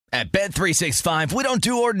At Bet365, we don't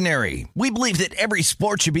do ordinary. We believe that every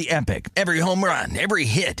sport should be epic. Every home run, every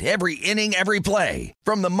hit, every inning, every play.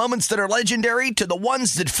 From the moments that are legendary to the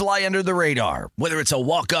ones that fly under the radar. Whether it's a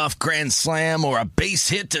walk-off grand slam or a base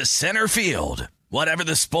hit to center field. Whatever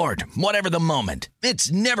the sport, whatever the moment.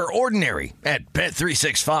 It's never ordinary at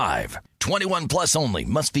Bet365. 21 plus only.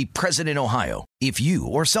 Must be present in Ohio. If you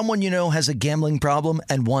or someone you know has a gambling problem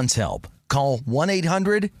and wants help, call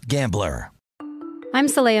 1-800-GAMBLER. I'm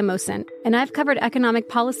Saleha Mohsin, and I've covered economic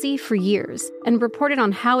policy for years and reported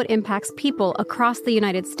on how it impacts people across the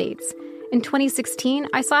United States. In 2016,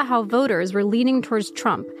 I saw how voters were leaning towards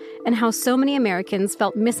Trump and how so many Americans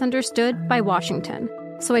felt misunderstood by Washington.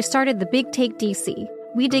 So I started The Big Take DC.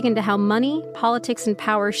 We dig into how money, politics, and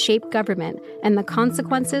power shape government and the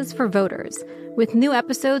consequences for voters. With new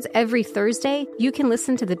episodes every Thursday, you can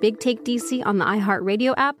listen to The Big Take DC on the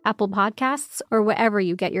iHeartRadio app, Apple Podcasts, or wherever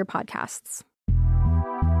you get your podcasts.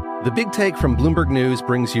 The Big Take from Bloomberg News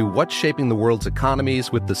brings you what's shaping the world's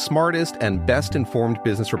economies with the smartest and best-informed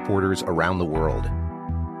business reporters around the world.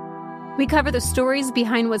 We cover the stories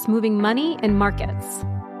behind what's moving money and markets.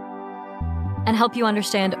 And help you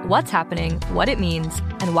understand what's happening, what it means,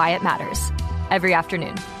 and why it matters. Every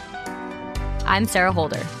afternoon. I'm Sarah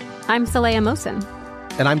Holder. I'm Saleha Mohsin.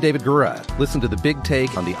 And I'm David Gura. Listen to The Big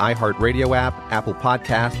Take on the iHeartRadio app, Apple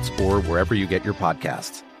Podcasts, or wherever you get your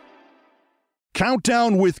podcasts.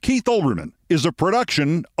 Countdown with Keith Olbermann is a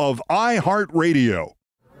production of iHeartRadio.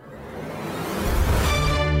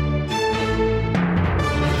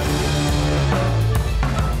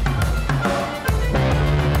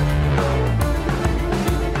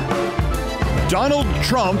 Donald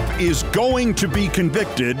Trump is going to be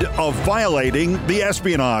convicted of violating the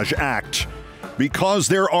Espionage Act because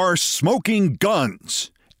there are smoking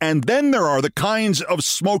guns. And then there are the kinds of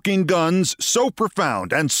smoking guns so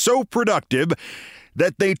profound and so productive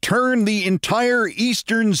that they turn the entire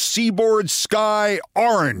eastern seaboard sky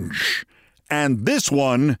orange. And this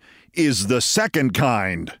one is the second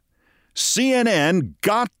kind. CNN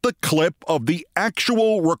got the clip of the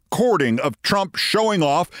actual recording of Trump showing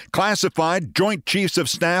off classified Joint Chiefs of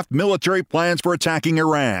Staff military plans for attacking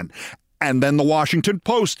Iran. And then the Washington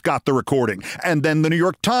Post got the recording. And then the New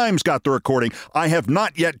York Times got the recording. I have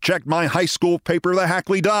not yet checked my high school paper, the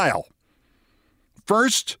Hackley Dial.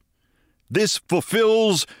 First, this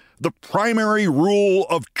fulfills the primary rule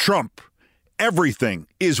of Trump. Everything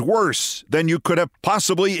is worse than you could have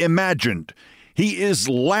possibly imagined. He is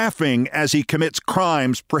laughing as he commits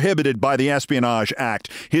crimes prohibited by the Espionage Act.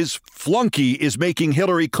 His flunky is making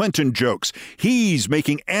Hillary Clinton jokes. He's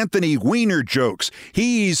making Anthony Weiner jokes.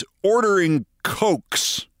 He's ordering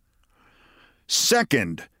Cokes.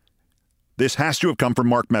 Second, this has to have come from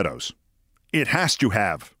Mark Meadows. It has to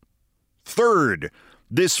have. Third,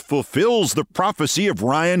 this fulfills the prophecy of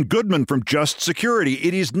Ryan Goodman from Just Security.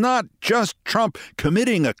 It is not just Trump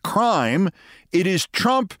committing a crime. It is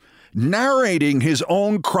Trump narrating his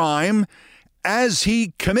own crime as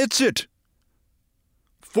he commits it.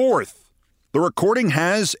 Fourth, the recording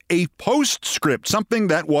has a postscript, something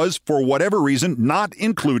that was, for whatever reason, not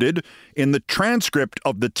included in the transcript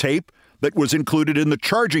of the tape that was included in the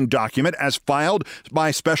charging document as filed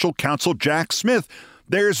by special counsel Jack Smith.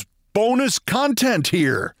 There's bonus content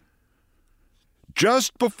here.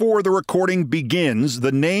 Just before the recording begins,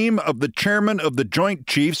 the name of the chairman of the Joint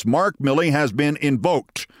Chiefs, Mark Milley, has been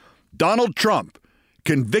invoked. Donald Trump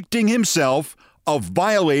convicting himself of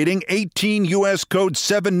violating 18 U.S. Code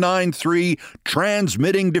 793,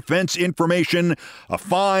 transmitting defense information, a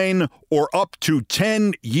fine or up to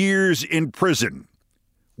 10 years in prison.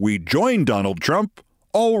 We join Donald Trump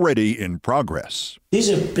already in progress. These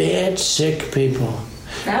are bad, sick people.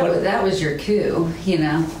 That was your coup,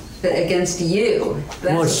 against you.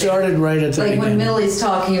 It started right at the beginning. When Milley's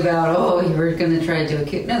talking about, you were going to try to do a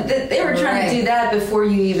coup. No, they were trying to do that before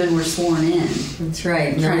you even were sworn in. That's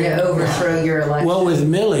right. Trying to overthrow your election. Well, with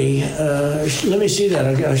Milley, let me see that.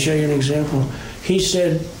 I'll show you an example. He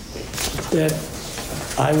said that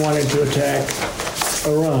I wanted to attack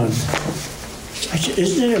Iran.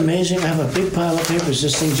 Isn't it amazing? I have a big pile of papers.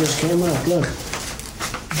 This thing just came up. Look.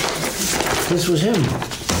 This was him.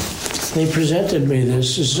 They presented me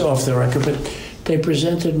this. This is off the record, but they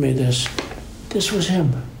presented me this. This was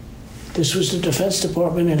him. This was the Defense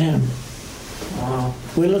Department and him. Wow.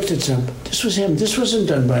 We looked at some. This was him. This wasn't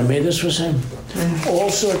done by me. This was him. All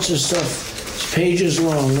sorts of stuff. It's pages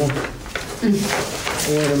long. Look.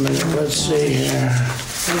 Wait a minute. Let's see here.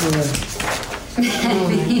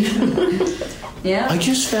 Yeah. I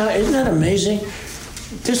just found, isn't that amazing?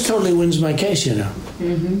 This totally wins my case,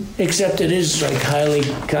 Mm-hmm. Except it is like highly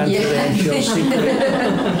confidential,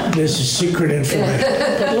 secret. This is secret information.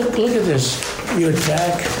 But look look at this. You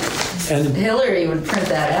attack, and Hillary would print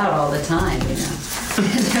that out all the time, you know.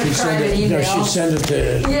 she'd send it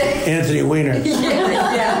to Anthony Weiner,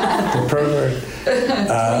 the pervert.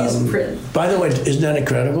 Please print. By the way, isn't that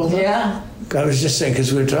incredible? Though? Yeah. I was just saying,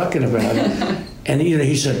 because we were talking about it, and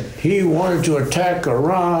he said he wanted to attack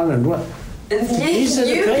Iran and what? These are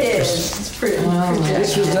the papers. It's pretty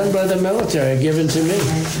This was done by the military, given to me.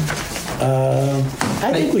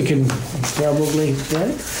 I think we can probably,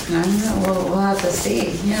 right? I don't know. We'll have to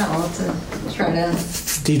see. Yeah, we'll have to try to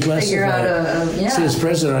figure out See, as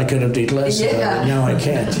president, I could have declassified it. Now I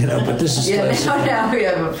can't, but this is classified. Now we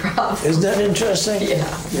have a problem. Isn't that interesting? Yeah.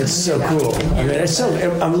 It's so cool. I mean, it's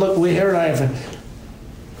so. We here I have.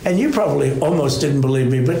 And you probably almost didn't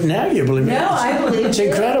believe me, but now you believe me. No, I believe it's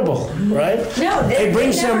incredible, right? No, hey,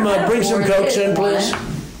 bring some Cokes in, please.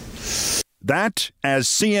 That, as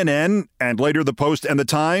CNN and later the Post and the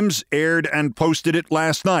Times aired and posted it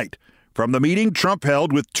last night. From the meeting Trump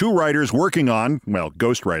held with two writers working on,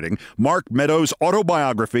 ghostwriting, Mark Meadows'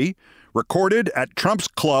 autobiography, recorded at Trump's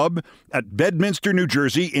club at Bedminster, New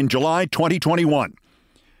Jersey in July 2021.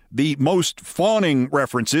 The most fawning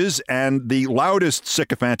references and the loudest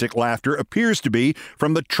sycophantic laughter appears to be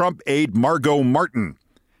from the Trump aide Margot Martin.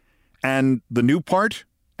 And the new part?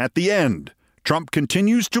 At the end, Trump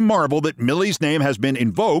continues to marvel that Milley's name has been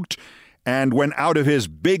invoked, and when out of his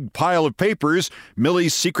big pile of papers,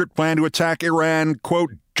 Milley's secret plan to attack Iran,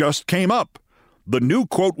 quote, just came up. The new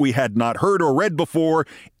quote we had not heard or read before,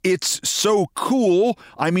 it's so cool.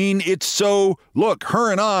 I mean, it's so, look,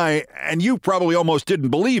 her and I, and you probably almost didn't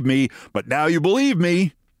believe me, but now you believe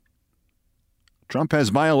me. Trump has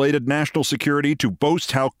violated national security to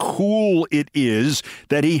boast how cool it is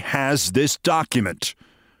that he has this document.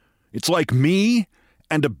 It's like me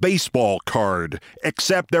and a baseball card,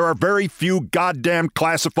 except there are very few goddamn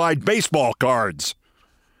classified baseball cards.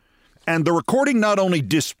 And the recording not only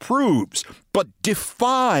disproves, but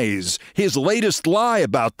defies his latest lie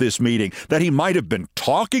about this meeting, that he might have been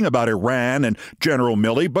talking about Iran and General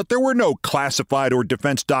Milley, but there were no classified or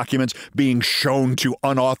defense documents being shown to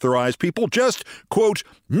unauthorized people, just, quote,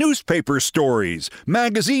 newspaper stories,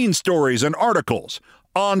 magazine stories, and articles.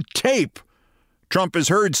 On tape, Trump is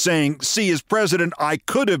heard saying, see, as president, I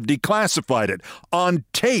could have declassified it. On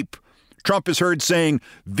tape, Trump is heard saying,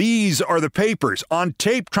 these are the papers. On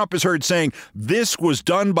tape, Trump is heard saying, this was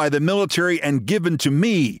done by the military and given to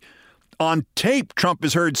me. On tape, Trump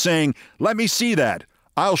is heard saying, let me see that.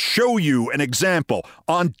 I'll show you an example.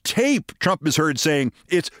 On tape, Trump is heard saying,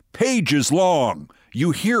 it's pages long.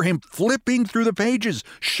 You hear him flipping through the pages,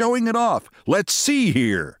 showing it off. Let's see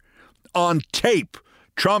here. On tape,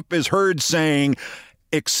 Trump is heard saying,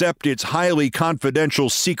 except it's highly confidential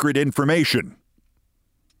secret information.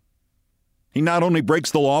 He not only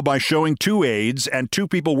breaks the law by showing two aides and two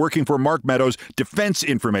people working for Mark Meadows defense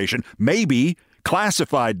information, maybe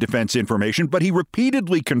classified defense information, but he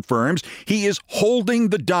repeatedly confirms he is holding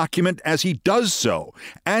the document as he does so.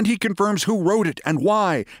 And he confirms who wrote it and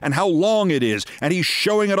why and how long it is. And he's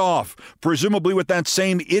showing it off, presumably with that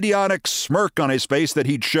same idiotic smirk on his face that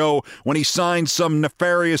he'd show when he signed some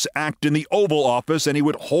nefarious act in the Oval Office, and he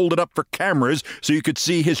would hold it up for cameras so you could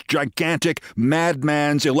see his gigantic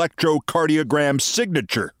madman's electrocardiogram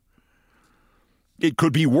signature. It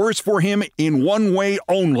could be worse for him in one way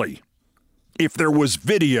only. If there was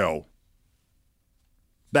video.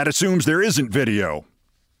 That assumes there isn't video.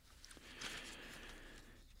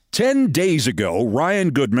 10 days ago,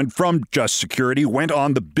 Ryan Goodman from Just Security went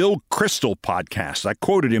on the Bill Kristol podcast. I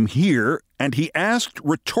quoted him here, and he asked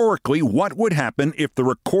rhetorically what would happen if the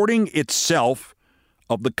recording itself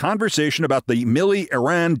of the conversation about the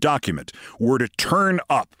Milley-Iran document were to turn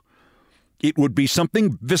up. It would be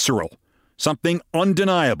something visceral, something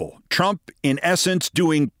undeniable. Trump, in essence,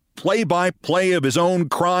 doing play-by-play of his own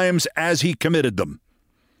crimes as he committed them.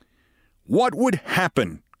 What would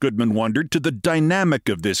happen, Goodman wondered, to the dynamic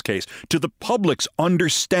of this case, to the public's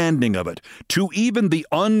understanding of it, to even the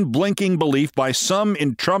unblinking belief by some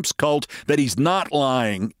in Trump's cult that he's not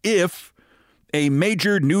lying, if a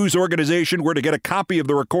major news organization were to get a copy of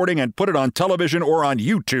the recording and put it on television or on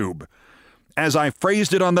YouTube? As I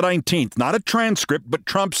phrased it on the 19th, not a transcript, but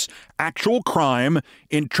Trump's actual crime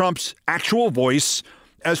in Trump's actual voice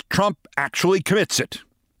as Trump actually commits it.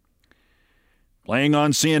 Playing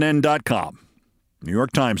on CNN.com,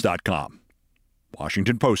 NewYorkTimes.com,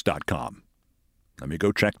 WashingtonPost.com. Let me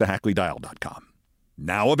go check the HackleyDial.com.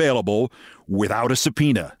 Now available without a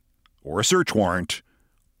subpoena or a search warrant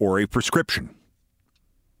or a prescription.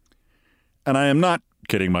 And I am not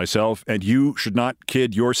kidding myself, and you should not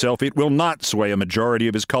kid yourself. It will not sway a majority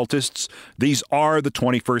of his cultists. These are the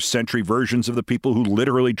 21st century versions of the people who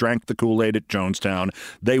literally drank the Kool-Aid at Jonestown.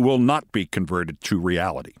 They will not be converted to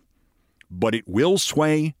reality. But it will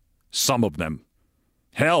sway some of them.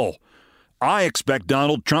 Hell, I expect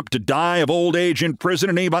Donald Trump to die of old age in prison,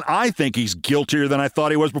 and even I think he's guiltier than I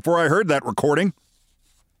thought he was before I heard that recording.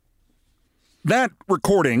 That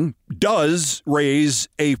recording does raise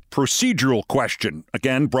a procedural question,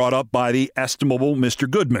 again brought up by the estimable Mr.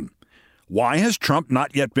 Goodman. Why has Trump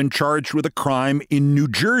not yet been charged with a crime in New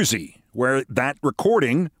Jersey, where that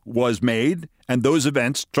recording was made and those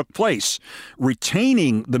events took place?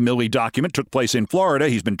 Retaining the Milley document took place in Florida.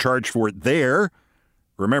 He's been charged for it there.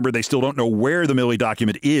 Remember, they still don't know where the Milley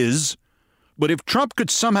document is. But if Trump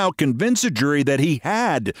could somehow convince a jury that he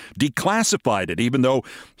had declassified it, even though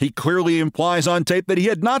he clearly implies on tape that he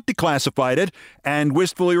had not declassified it and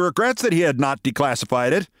wistfully regrets that he had not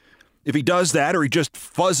declassified it, if he does that or he just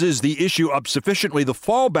fuzzes the issue up sufficiently, the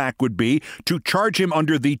fallback would be to charge him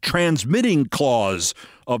under the transmitting clause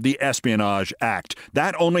of the Espionage Act.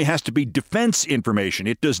 That only has to be defense information.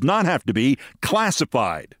 It does not have to be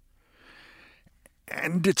classified.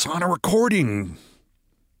 And it's on a recording.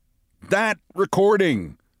 That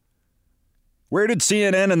recording. Where did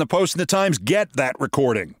CNN and the Post and the Times get that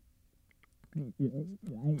recording?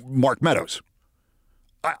 Mark Meadows.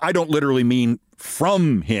 I don't literally mean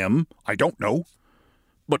from him. I don't know.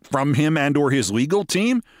 But from him and or his legal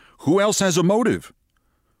team? Who else has a motive?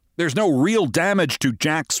 There's no real damage to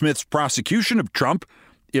Jack Smith's prosecution of Trump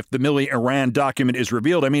if the Milley Iran document is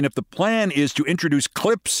revealed. I mean, if the plan is to introduce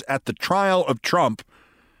clips at the trial of Trump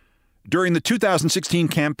during the 2016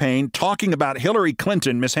 campaign talking about Hillary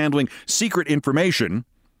Clinton mishandling secret information,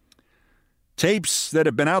 tapes that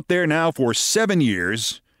have been out there now for 7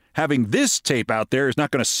 years, having this tape out there is not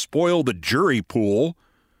going to spoil the jury pool.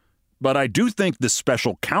 But I do think the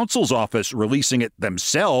special counsel's office releasing it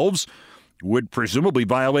themselves would presumably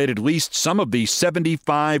violate at least some of the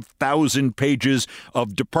 75,000 pages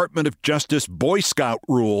of Department of Justice Boy Scout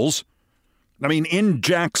rules. I mean, in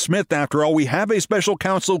Jack Smith, after all, we have a special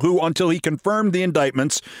counsel who, until he confirmed the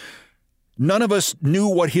indictments, none of us knew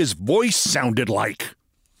what his voice sounded like.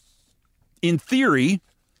 In theory,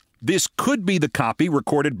 this could be the copy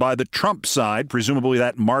recorded by the Trump side, presumably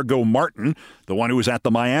that Margot Martin, the one who was at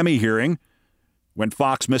the Miami hearing, when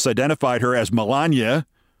Fox misidentified her as Melania,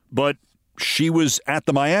 but she was at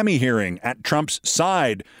the Miami hearing at Trump's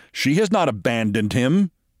side. She has not abandoned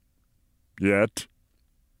him yet.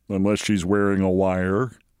 Unless she's wearing a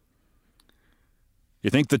wire. You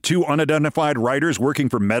think the two unidentified writers working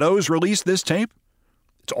for Meadows released this tape?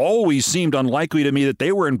 It's always seemed unlikely to me that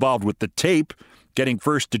they were involved with the tape, getting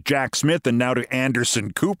first to Jack Smith and now to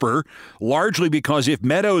Anderson Cooper, largely because if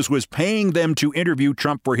Meadows was paying them to interview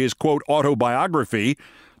Trump for his, quote, autobiography,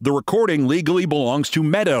 the recording legally belongs to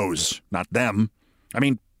Meadows, not them. I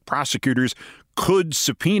mean, prosecutors could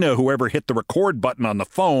subpoena whoever hit the record button on the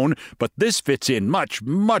phone, but this fits in much,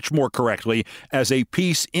 much more correctly as a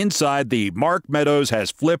piece inside the Mark Meadows has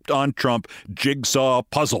flipped on Trump jigsaw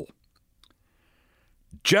puzzle.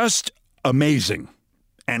 Just amazing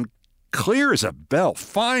and clear as a bell.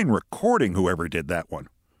 Fine recording, whoever did that one.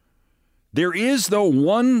 There is, though,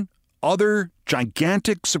 one other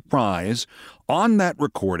gigantic surprise on that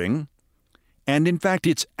recording. And in fact,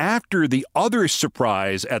 it's after the other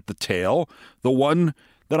surprise at the tail, the one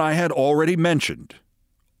that I had already mentioned.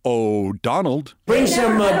 Oh, Donald. Bring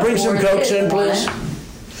some Cokes in,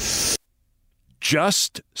 please.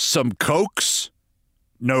 Just some Cokes?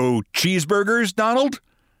 No cheeseburgers, Donald?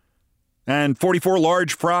 And 44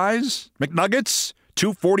 large fries? McNuggets?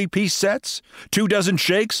 2 40-piece sets? 2 dozen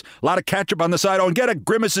shakes? A lot of ketchup on the side? Oh, and get a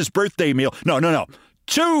Grimace's birthday meal. No.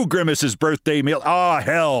 2 Grimace's birthday meal. Ah,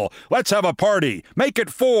 hell. Let's have a party. Make it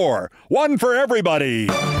 4. 1 for everybody.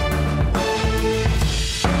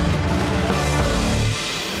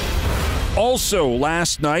 Also,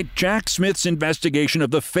 last night, Jack Smith's investigation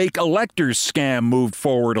of the fake electors scam moved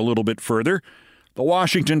forward a little bit further. The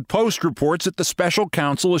Washington Post reports that the special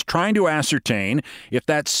counsel is trying to ascertain if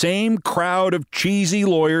that same crowd of cheesy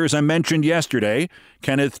lawyers I mentioned yesterday,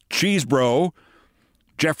 Kenneth Cheesebro,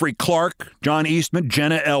 Jeffrey Clark, John Eastman,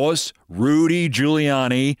 Jenna Ellis, Rudy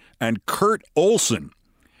Giuliani, and Kurt Olson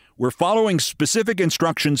were following specific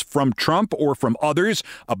instructions from Trump or from others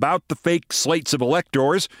about the fake slates of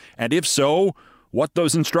electors, and if so, what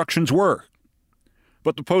those instructions were.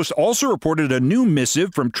 But the Post also reported a new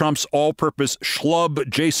missive from Trump's all-purpose schlub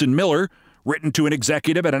Jason Miller, written to an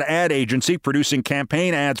executive at an ad agency producing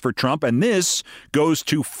campaign ads for Trump, and this goes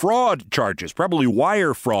to fraud charges, probably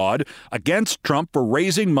wire fraud, against Trump for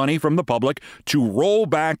raising money from the public to roll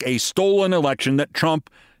back a stolen election that Trump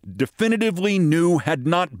definitively knew had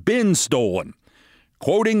not been stolen.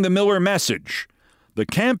 Quoting the Miller message, "The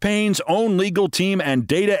campaign's own legal team and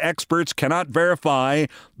data experts cannot verify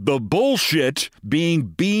the bullshit being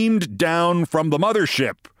beamed down from the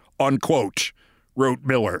mothership," unquote, wrote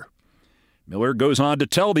Miller. Miller goes on to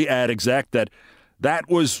tell the ad exec that that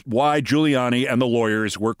was why Giuliani and the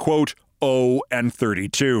lawyers were, quote,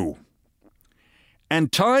 0-32.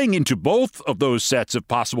 And tying into both of those sets of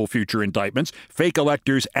possible future indictments, fake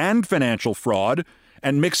electors and financial fraud,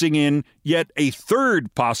 and mixing in yet a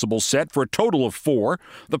third possible set for a total of 4,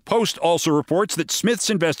 the Post also reports that Smith's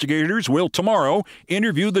investigators will tomorrow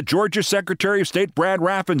interview the Georgia Secretary of State Brad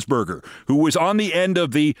Raffensperger, who was on the end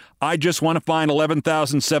of the "I just want to find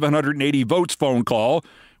 11,780 votes" phone call,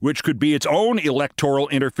 which could be its own electoral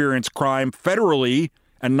interference crime federally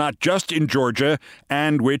and not just in Georgia,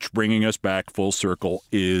 and which, bringing us back full circle,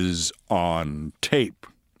 is on tape.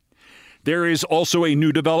 There is also a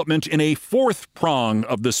new development in a fourth prong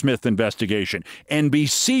of the Smith investigation.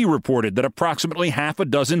 NBC reported that approximately half a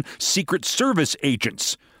dozen Secret Service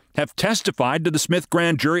agents have testified to the Smith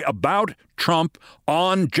grand jury about Trump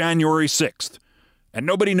on January 6th. And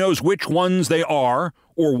nobody knows which ones they are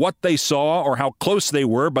or what they saw or how close they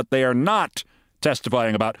were, but they are not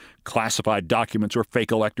testifying about classified documents or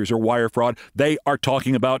fake electors or wire fraud. They are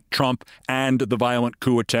talking about Trump and the violent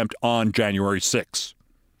coup attempt on January 6th.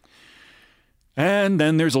 And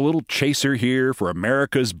then there's a little chaser here for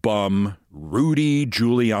America's bum, Rudy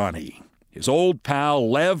Giuliani. His old pal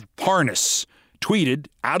Lev Parnas tweeted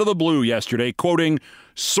out of the blue yesterday, quoting,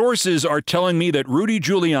 "Sources are telling me that Rudy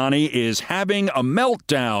Giuliani is having a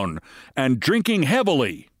meltdown and drinking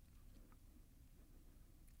heavily."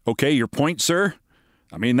 Okay, your point, sir?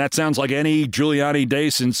 I mean, that sounds like any Giuliani day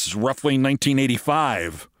since roughly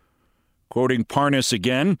 1985. Quoting Parnas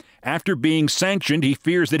again, "After being sanctioned, he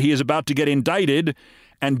fears that he is about to get indicted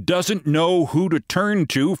and doesn't know who to turn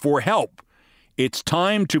to for help. It's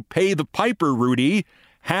time to pay the piper, Rudy.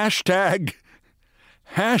 Hashtag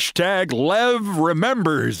Lev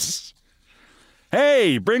remembers."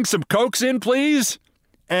 Hey, bring some Cokes in, please.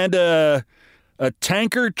 And a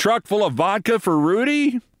tanker truck full of vodka for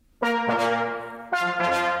Rudy.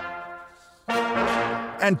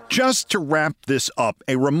 And just to wrap this up,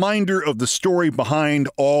 a reminder of the story behind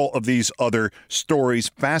all of these other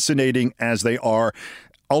stories, fascinating as they are.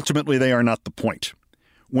 Ultimately, they are not the point.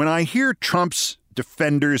 When I hear Trump's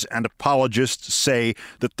defenders and apologists say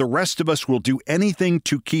that the rest of us will do anything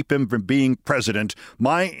to keep him from being president,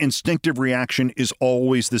 my instinctive reaction is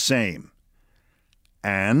always the same.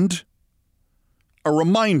 And a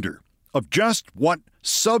reminder of just what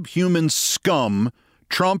subhuman scum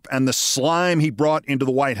Trump and the slime he brought into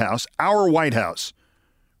the White House, our White House,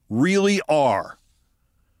 really are.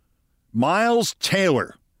 Miles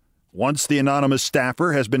Taylor, once the anonymous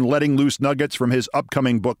staffer, has been letting loose nuggets from his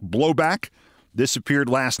upcoming book, Blowback. This appeared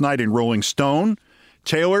last night in Rolling Stone.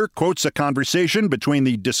 Taylor quotes a conversation between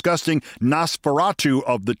the disgusting Nosferatu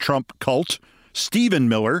of the Trump cult, Stephen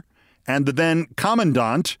Miller, and the then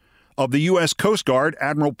commandant of the U.S. Coast Guard,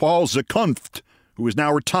 Admiral Paul Zekuntft, who is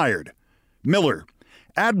now retired. Miller: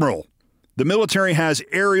 "Admiral, the military has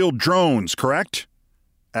aerial drones, correct?"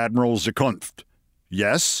 Admiral Zekuntft: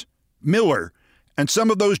 "Yes." Miller: "And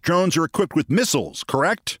some of those drones are equipped with missiles,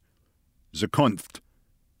 correct?" Zekuntft: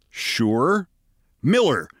 "Sure."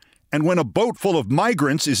 Miller: "And when a boat full of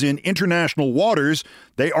migrants is in international waters,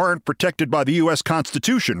 they aren't protected by the U.S.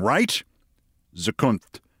 Constitution, right?"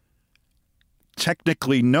 Zekuntft: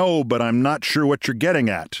 "Technically, no, but I'm not sure what you're getting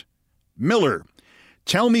at." Miller: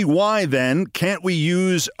 "Tell me why, then, can't we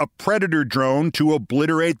use a Predator drone to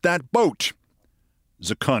obliterate that boat?"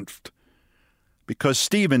 Zekuntft: "Because,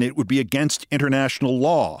 Stephen, it would be against international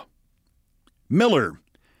law." Miller: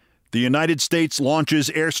 "The United States launches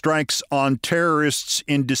airstrikes on terrorists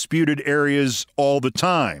in disputed areas all the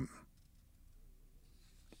time."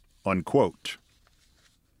 Unquote.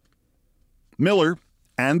 Miller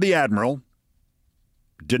and the Admiral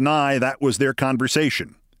deny that was their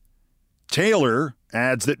conversation. Taylor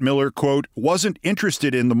adds that Miller, quote, "wasn't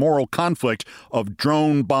interested in the moral conflict of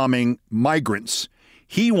drone bombing migrants.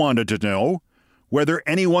 He wanted to know whether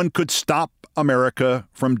anyone could stop America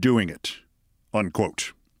from doing it,"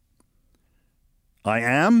 unquote. I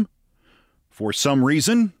am, for some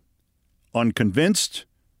reason, unconvinced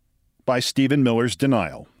by Stephen Miller's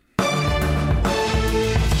denial.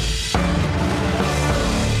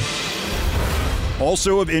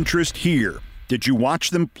 Also of interest here, Did you watch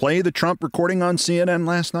them play the Trump recording on CNN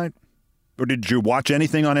last night? Or did you watch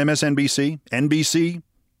anything on MSNBC, NBC,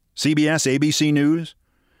 CBS, ABC News?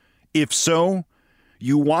 If so,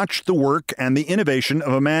 you watched the work and the innovation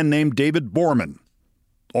of a man named David Borman,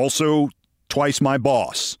 also twice my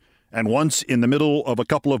boss, and once in the middle of a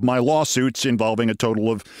couple of my lawsuits involving a total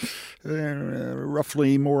of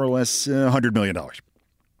roughly more or less $100 million.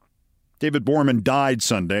 David Borman died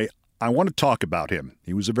Sunday. I want to talk about him.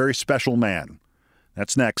 He was a very special man.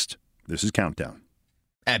 That's next. This is Countdown.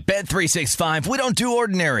 At Bet365, we don't do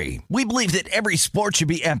ordinary. We believe that every sport should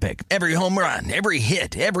be epic. Every home run, every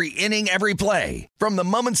hit, every inning, every play. From the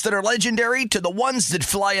moments that are legendary to the ones that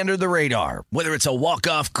fly under the radar. Whether it's a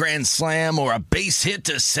walk-off grand slam or a base hit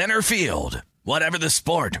to center field. Whatever the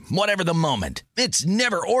sport, whatever the moment. It's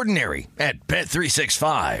never ordinary at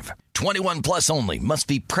Bet365. 21 plus only. Must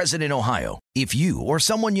be present in Ohio. If you or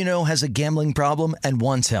someone you know has a gambling problem and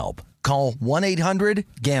wants help, call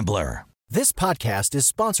 1-800-GAMBLER. This podcast is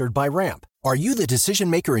sponsored by Ramp. Are you the decision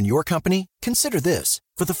maker in your company? Consider this.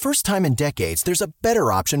 For the first time in decades, there's a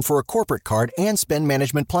better option for a corporate card and spend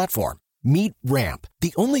management platform. Meet Ramp,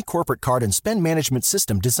 the only corporate card and spend management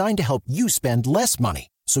system designed to help you spend less money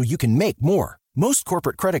so you can make more. Most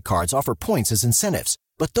corporate credit cards offer points as incentives,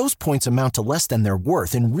 but those points amount to less than their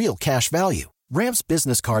worth in real cash value. Ramp's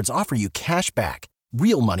business cards offer you cash back,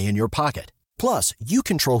 real money in your pocket. Plus, you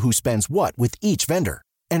control who spends what with each vendor.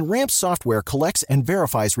 And Ramp software collects and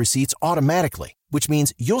verifies receipts automatically, which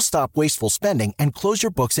means you'll stop wasteful spending and close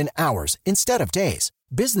your books in hours instead of days.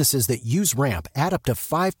 Businesses that use Ramp add up to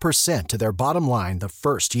 5% to their bottom line the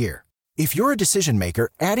first year. If you're a decision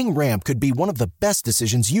maker, adding Ramp could be one of the best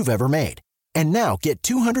decisions you've ever made. And now get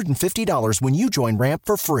 $250 when you join Ramp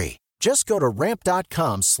for free. Just go to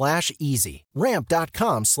ramp.com/easy.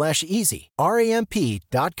 Ramp.com/easy.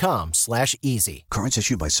 RAMP.com/easy. Cards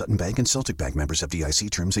issued by Sutton Bank and Celtic Bank, members FDIC.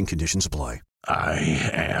 Terms and conditions apply. I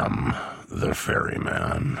am the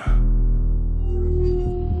ferryman.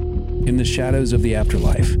 In the shadows of the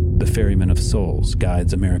afterlife, the Ferryman of Souls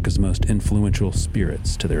guides America's most influential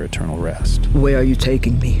spirits to their eternal rest. Where are you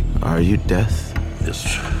taking me? Are you death?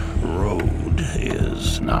 This road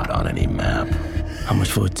is not on any map. How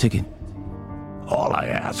much for a ticket? All I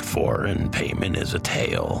ask for in payment is a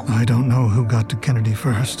tale. I don't know who got to Kennedy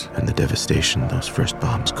first. And the devastation those first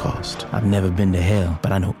bombs caused. I've never been to hell,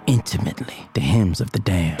 but I know intimately the hymns of the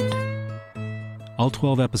damned. All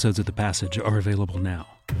 12 episodes of The Passage are available now.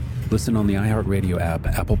 Listen on the iHeartRadio app,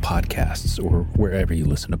 Apple Podcasts, or wherever you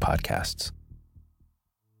listen to podcasts.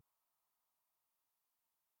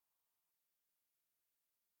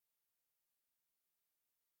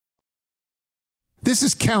 This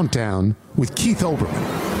is Countdown with Keith Olbermann.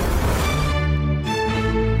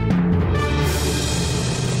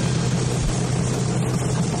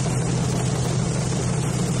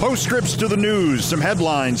 Postscripts to the news, some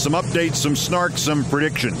headlines, some updates, some snarks, some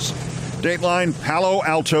predictions. Dateline, Palo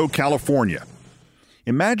Alto, California.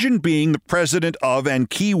 Imagine being the president of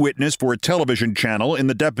and key witness for a television channel in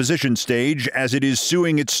the deposition stage as it is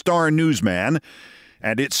suing its star newsman,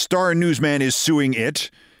 and its star newsman is suing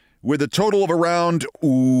it, with a total of around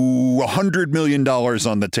 $100 million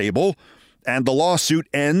on the table, and the lawsuit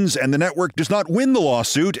ends, and the network does not win the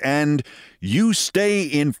lawsuit, and you stay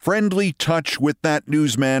in friendly touch with that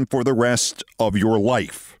newsman for the rest of your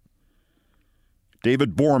life.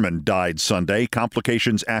 David Borman died Sunday,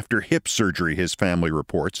 complications after hip surgery, his family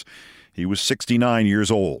reports. He was 69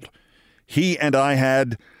 years old. He and I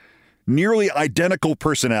had nearly identical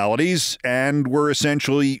personalities and were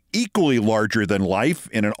essentially equally larger than life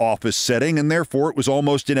in an office setting, and therefore it was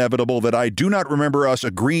almost inevitable that I do not remember us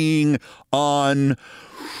agreeing on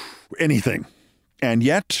anything. And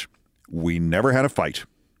yet, we never had a fight.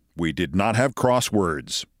 We did not have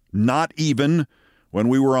crosswords, not even when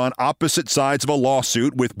we were on opposite sides of a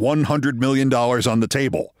lawsuit with $100 million on the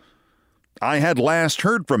table. I had last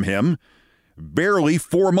heard from him barely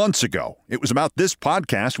 4 months ago. It was about this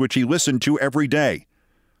podcast, which he listened to every day.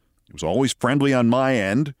 It was always friendly on my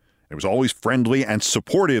end. It was always friendly and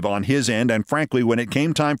supportive on his end. And frankly, when it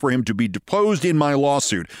came time for him to be deposed in my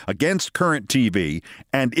lawsuit against Current TV,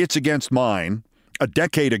 and it's against mine, a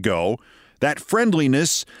decade ago, that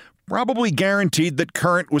friendliness probably guaranteed that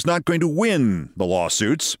Current was not going to win the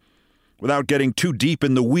lawsuits. Without getting too deep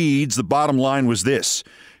in the weeds, the bottom line was this.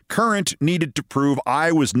 Current needed to prove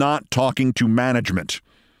I was not talking to management.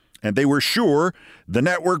 And they were sure the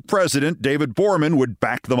network president, David Borman, would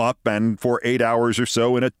back them up. And for 8 hours or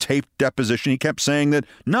so in a taped deposition, he kept saying that,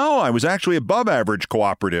 no, I was actually above average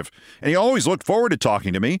cooperative. And he always looked forward to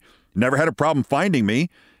talking to me, never had a problem finding me.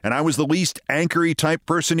 And I was the least anchory type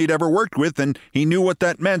person he'd ever worked with, and he knew what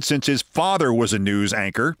that meant since his father was a news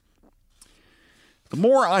anchor. The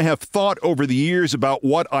more I have thought over the years about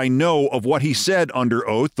what I know of what he said under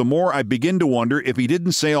oath, the more I begin to wonder if he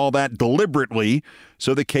didn't say all that deliberately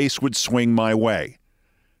so the case would swing my way.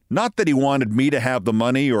 Not that he wanted me to have the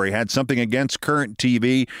money or he had something against Current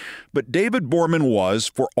TV, but David Borman was,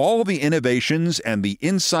 for all the innovations and the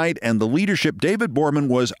insight and the leadership, David Borman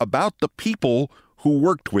was about the people who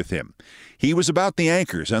worked with him. He was about the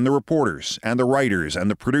anchors and the reporters and the writers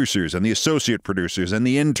and the producers and the associate producers and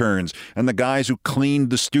the interns and the guys who cleaned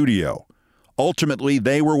the studio. Ultimately,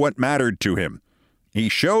 they were what mattered to him. He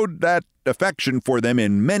showed that affection for them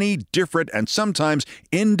in many different and sometimes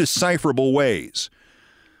indecipherable ways.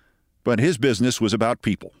 But his business was about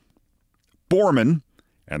people. Borman,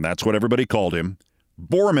 and that's what everybody called him,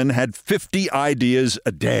 Borman had 50 ideas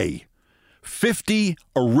a day. 50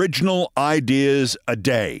 original ideas a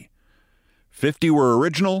day. 50 were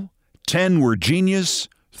original, 10 were genius,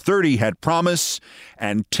 30 had promise,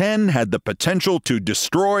 and 10 had the potential to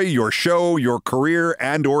destroy your show, your career,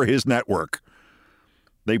 and or his network.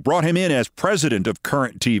 They brought him in as president of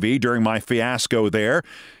Current TV during my fiasco there,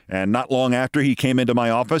 and not long after he came into my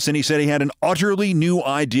office and he said he had an utterly new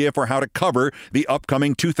idea for how to cover the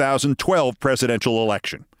upcoming 2012 presidential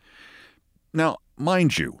election. Now,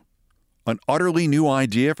 mind you, an utterly new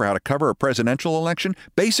idea for how to cover a presidential election?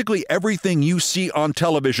 Basically, everything you see on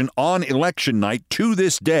television on election night to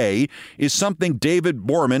this day is something David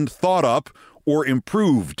Borman thought up or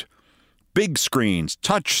improved. Big screens,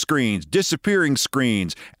 touch screens, disappearing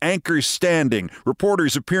screens, anchors standing,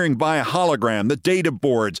 reporters appearing via hologram, the data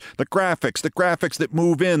boards, the graphics that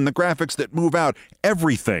move in, the graphics that move out,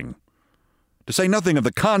 everything. To say nothing of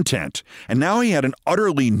the content. And now he had an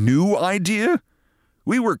utterly new idea?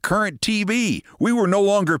 We were Current TV. We were no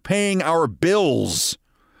longer paying our bills.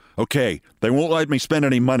 Okay, they won't let me spend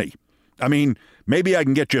any money. I mean, maybe I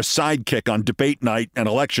can get you a sidekick on debate night and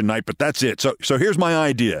election night, but that's it. So here's my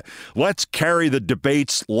idea. Let's carry the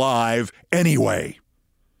debates live anyway.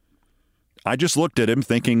 I just looked at him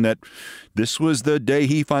thinking that this was the day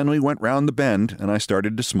he finally went round the bend, and I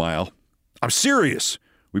started to smile. I'm serious.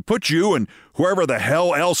 We put you and whoever the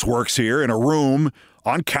hell else works here in a room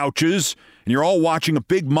on couches, and you're all watching a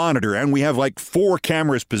big monitor, and we have like 4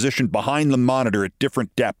 cameras positioned behind the monitor at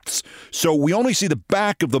different depths. So we only see the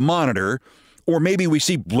back of the monitor, or maybe we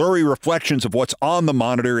see blurry reflections of what's on the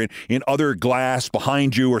monitor in other glass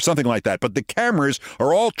behind you or something like that. But the cameras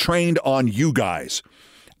are all trained on you guys.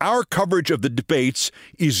 Our coverage of the debates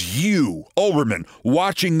is you, Olbermann,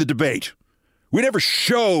 watching the debate. We never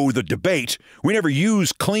show the debate. We never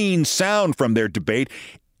use clean sound from their debate.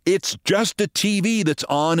 It's just a TV that's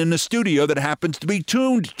on in the studio that happens to be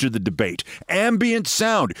tuned to the debate. Ambient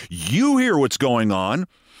sound. You hear what's going on,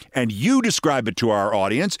 and you describe it to our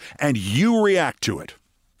audience, and you react to it.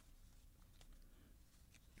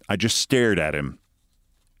 I just stared at him,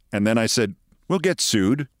 and then I said, "We'll get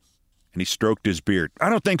sued." And he stroked his beard. I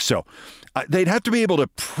don't think so. They'd have to be able to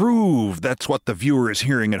prove that's what the viewer is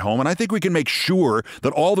hearing at home, and I think we can make sure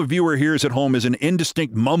that all the viewer hears at home is an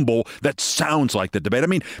indistinct mumble that sounds like the debate. I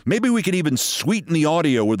mean, maybe we could even sweeten the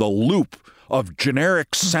audio with a loop of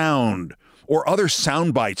generic sound or other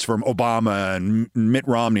sound bites from Obama and Mitt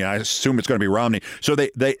Romney. I assume it's going to be Romney. So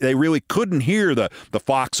they really couldn't hear the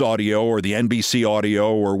Fox audio or the NBC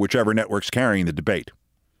audio or whichever network's carrying the debate.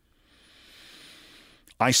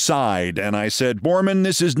 I sighed and I said, "Borman,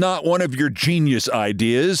 this is not one of your genius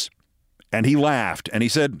ideas." And he laughed and he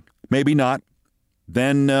said, "Maybe not.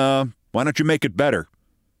 Then why don't you make it better?"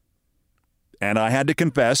 And I had to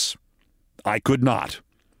confess, I could not.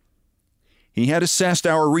 He had assessed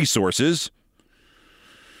our resources,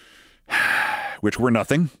 which were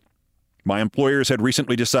nothing. My employers had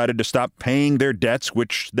recently decided to stop paying their debts,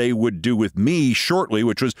 which they would do with me shortly,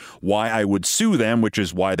 which was why I would sue them, which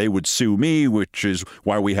is why they would sue me, which is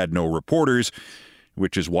why we had no reporters,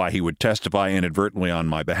 which is why he would testify inadvertently on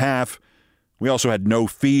my behalf. We also had no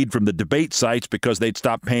feed from the debate sites because they'd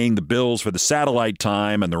stopped paying the bills for the satellite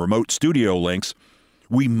time and the remote studio links.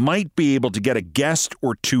 We might be able to get a guest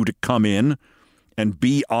or two to come in and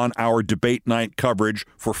be on our debate night coverage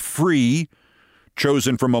for free,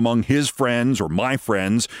 chosen from among his friends or my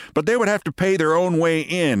friends, but they would have to pay their own way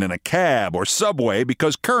in a cab or subway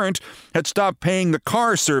because Current had stopped paying the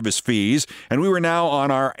car service fees, and we were now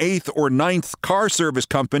on our 8th or 9th car service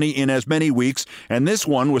company in as many weeks, and this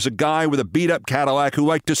one was a guy with a beat-up Cadillac who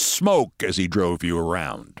liked to smoke as he drove you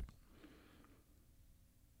around.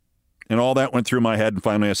 And all that went through my head, and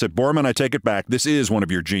finally I said, "Borman, I take it back. This is one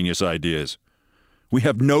of your genius ideas. We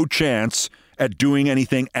have no chance at doing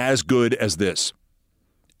anything as good as this."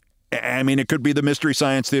 I mean, it could be the Mystery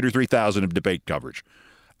Science Theater 3000 of debate coverage.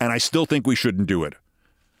 And I still think we shouldn't do it.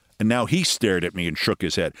 And now he stared at me and shook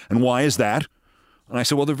his head. And why is that? And I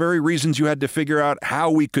said, well, the very reasons you had to figure out how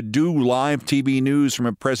we could do live TV news from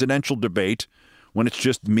a presidential debate when it's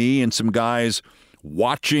just me and some guys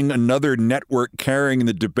watching another network carrying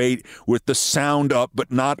the debate with the sound up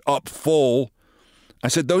but not up full. I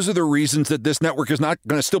said, those are the reasons that this network is not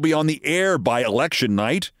going to still be on the air by election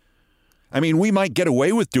night. I mean, we might get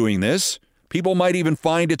away with doing this. People might even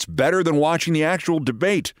find it's better than watching the actual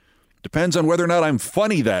debate. Depends on whether or not I'm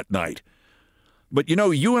funny that night. But, you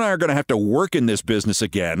know, you and I are going to have to work in this business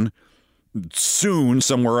again soon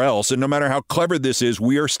somewhere else. And no matter how clever this is,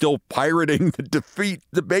 we are still pirating the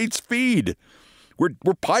debates feed.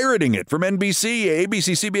 We're pirating it from NBC,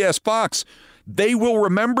 ABC, CBS, Fox. They will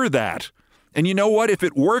remember that. And you know what? If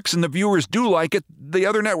it works and the viewers do like it, the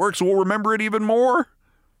other networks will remember it even more.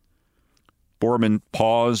 Borman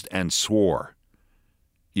paused and swore.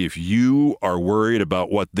 If you are worried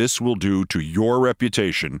about what this will do to your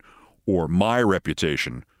reputation or my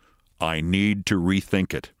reputation, I need to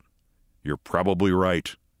rethink it. You're probably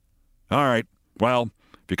right. All right. Well,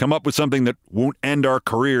 if you come up with something that won't end our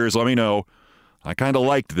careers, let me know. I kind of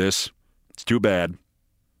liked this. It's too bad.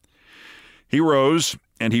 He rose,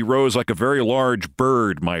 and he rose like a very large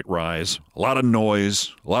bird might rise. A lot of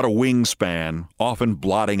noise, a lot of wingspan, often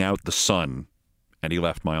blotting out the sun. And he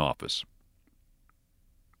left my office.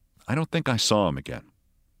 I don't think I saw him again.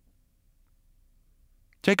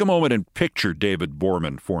 Take a moment and picture David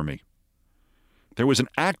Borman for me. There was an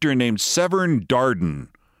actor named Severn Darden,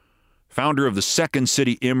 founder of the Second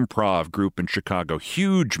City Improv group in Chicago.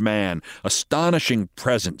 Huge man, astonishing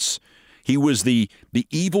presence. He was the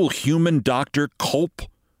evil human Dr. Culp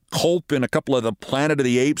in a couple of the Planet of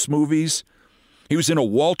the Apes movies. He was in a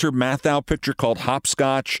Walter Matthau picture called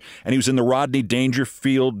Hopscotch, and he was in the Rodney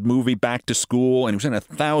Dangerfield movie Back to School, and he was in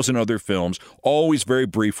 1,000 other films, always very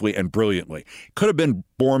briefly and brilliantly. Could have been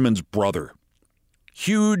Borman's brother.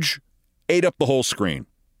 Huge, ate up the whole screen.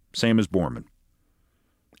 Same as Borman.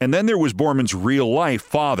 And then there was Borman's real-life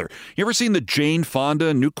father. You ever seen the Jane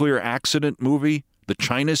Fonda nuclear accident movie, The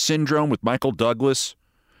China Syndrome with Michael Douglas?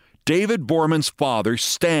 David Borman's father,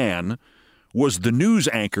 Stan, was the news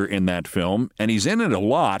anchor in that film, and he's in it a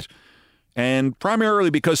lot, and primarily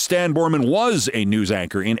because Stan Borman was a news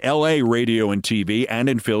anchor in L.A. radio and TV, and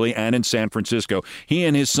in Philly, and in San Francisco. He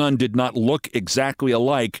and his son did not look exactly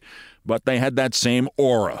alike, but they had that same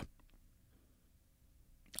aura.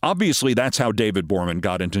 Obviously, that's how David Borman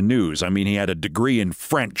got into news. I mean, he had a degree in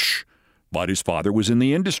French, but his father was in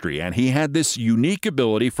the industry, and he had this unique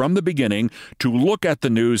ability from the beginning to look at the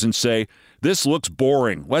news and say, this looks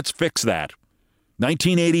boring, let's fix that.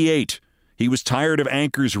 1988, he was tired of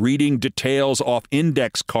anchors reading details off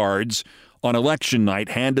index cards on election night,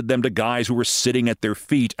 handed them to guys who were sitting at their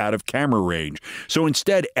feet out of camera range. So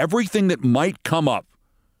instead, everything that might come up,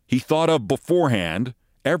 he thought of beforehand,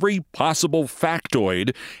 every possible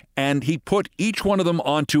factoid, and he put each one of them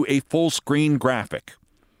onto a full-screen graphic.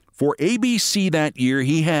 For ABC that year,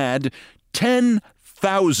 he had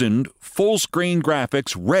 10,000 full-screen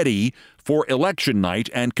graphics ready for election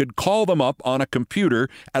night and could call them up on a computer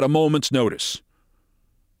at a moment's notice.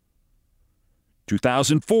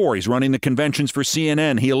 2004, he's running the conventions for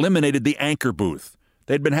CNN. He eliminated the anchor booth.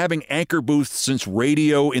 They'd been having anchor booths since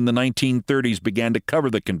radio in the 1930s began to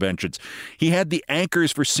cover the conventions. He had the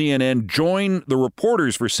anchors for CNN join the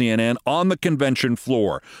reporters for CNN on the convention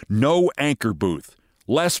floor. No anchor booth.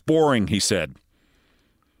 Less boring, he said.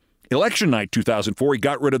 Election night 2004, he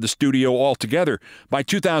got rid of the studio altogether. By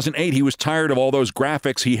 2008, he was tired of all those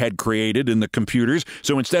graphics he had created in the computers,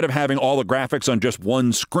 so instead of having all the graphics on just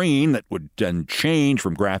one screen that would then change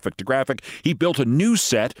from graphic to graphic, he built a new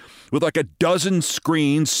set with like a dozen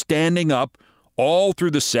screens standing up all through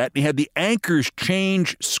the set. He had the anchors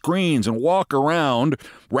change screens and walk around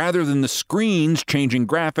rather than the screens changing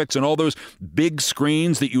graphics and all those big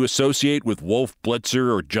screens that you associate with Wolf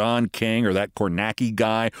Blitzer or John King or that Kornacki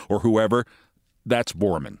guy or whoever. That's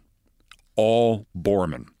all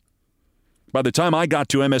Borman. By the time I got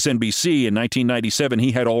to MSNBC in 1997,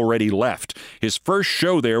 he had already left. His first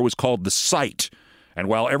show there was called The Site. And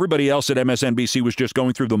while everybody else at MSNBC was just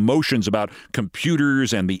going through the motions about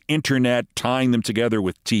computers and the internet, tying them together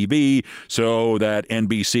with TV so that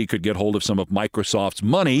NBC could get hold of some of Microsoft's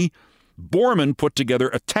money, Borman put together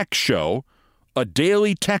a tech show, a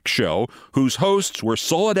daily tech show, whose hosts were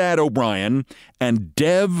Soledad O'Brien and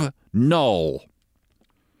Dev Null.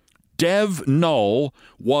 Dev Null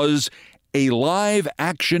was a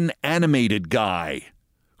live-action animated guy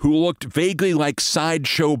who looked vaguely like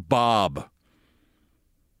Sideshow Bob.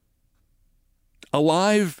 A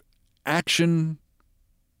live action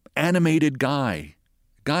animated guy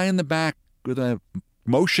in the back with a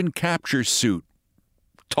motion capture suit,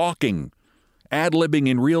 talking, ad-libbing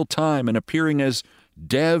in real time and appearing as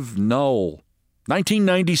Dev Null.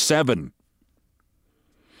 1997.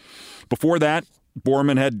 Before that,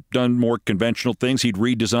 Borman had done more conventional things. He'd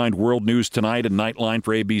redesigned World News Tonight and Nightline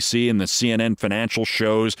for ABC and the CNN financial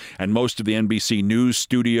shows and most of the NBC News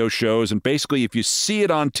studio shows. And basically, if you see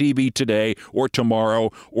it on TV today or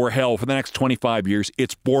tomorrow or hell for the next 25 years,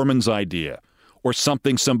 it's Borman's idea or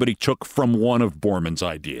something somebody took from one of Borman's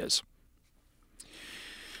ideas.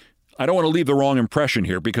 I don't want to leave the wrong impression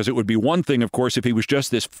here, because it would be one thing, of course, if he was just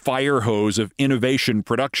this fire hose of innovation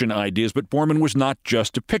production ideas, but Borman was not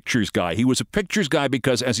just a pictures guy. He was a pictures guy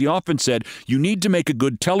because, as he often said, you need to make a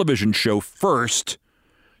good television show first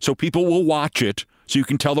so people will watch it, so you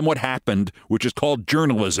can tell them what happened, which is called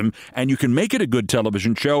journalism, and you can make it a good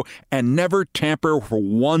television show and never tamper for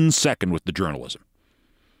 1 second with the journalism.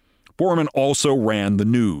 Borman also ran the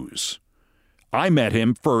news. I met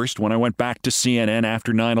him first when I went back to CNN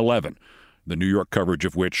after 9/11, the New York coverage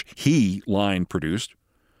of which he line produced.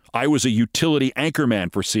 I was a utility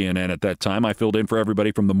anchorman for CNN at that time. I filled in for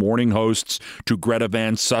everybody from the morning hosts to Greta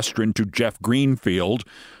Van Susteren to Jeff Greenfield.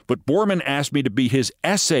 But Borman asked me to be his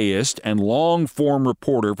essayist and long-form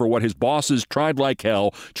reporter for what his bosses tried like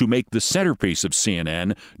hell to make the centerpiece of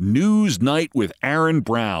CNN, News Night with Aaron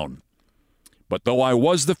Brown. But though I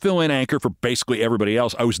was the fill-in anchor for basically everybody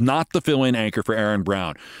else, I was not the fill-in anchor for Aaron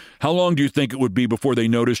Brown. How long do you think it would be before they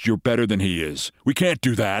noticed you're better than he is? We can't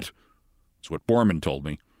do that. That's what Borman told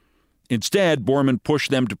me. Instead, Borman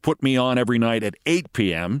pushed them to put me on every night at 8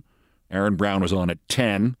 p.m. Aaron Brown was on at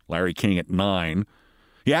 10, Larry King at 9.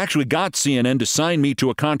 He actually got CNN to sign me to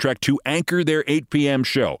a contract to anchor their 8 p.m.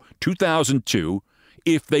 show, 2002.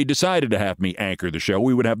 If they decided to have me anchor the show,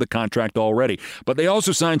 we would have the contract already. But they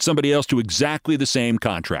also signed somebody else to exactly the same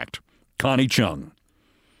contract, Connie Chung.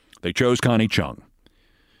 They chose Connie Chung.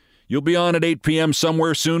 You'll be on at 8 p.m.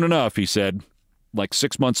 somewhere soon enough, he said. Like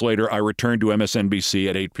 6 months later, I returned to MSNBC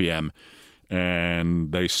at 8 p.m.,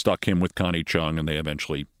 and they stuck him with Connie Chung, and they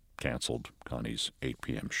eventually canceled Connie's 8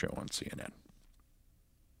 p.m. show on CNN.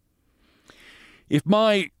 If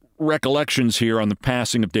my recollections here on the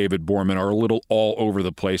passing of David Borman are a little all over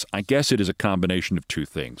the place, I guess it is a combination of two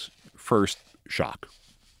things. First, shock.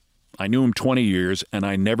 I knew him 20 years, and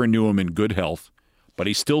I never knew him in good health, but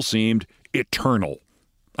he still seemed eternal.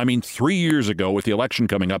 I mean, 3 years ago, with the election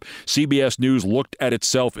coming up, CBS News looked at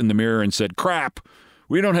itself in the mirror and said, crap,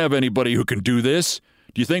 we don't have anybody who can do this.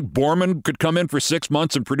 Do you think Borman could come in for 6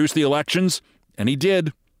 months and produce the elections? And he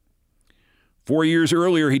did. 4 years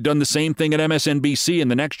earlier, he'd done the same thing at MSNBC, and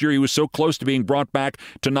the next year he was so close to being brought back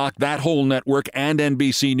to knock that whole network and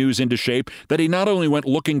NBC News into shape that he not only went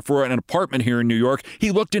looking for an apartment here in New York,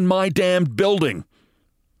 he looked in my damned building.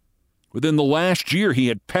 Within the last year, he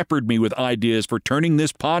had peppered me with ideas for turning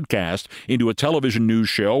this podcast into a television news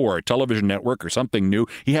show or a television network or something new.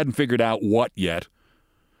 He hadn't figured out what yet.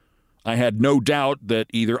 I had no doubt that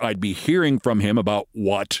either I'd be hearing from him about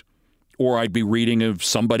what, or I'd be reading of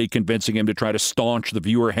somebody convincing him to try to staunch the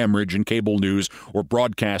viewer hemorrhage in cable news or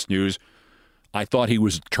broadcast news. I thought he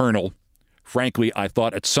was eternal. Frankly, I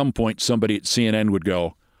thought at some point somebody at CNN would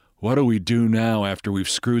go, what do we do now after we've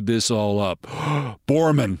screwed this all up?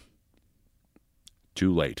 Borman.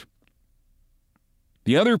 Too late.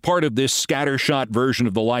 The other part of this scattershot version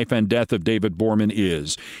of the life and death of David Borman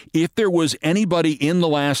is, if there was anybody in the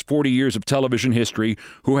last 40 years of television history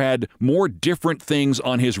who had more different things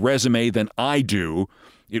on his resume than I do,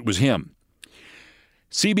 it was him.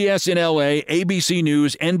 CBS in L.A., ABC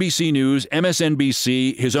News, NBC News,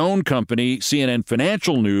 MSNBC, his own company, CNN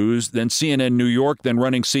Financial News, then CNN New York, then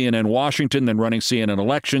running CNN Washington, then running CNN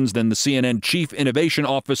Elections, then the CNN Chief Innovation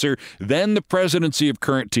Officer, then the presidency of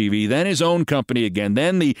Current TV, then his own company again,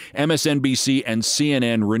 then the MSNBC and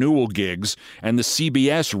CNN renewal gigs, and the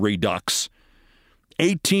CBS redux.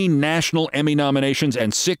 18 national Emmy nominations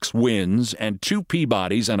and 6 wins, and 2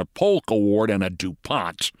 Peabodys, and a Polk Award, and a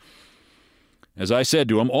DuPont. As I said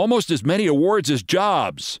to him, almost as many awards as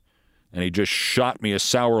jobs. And he just shot me a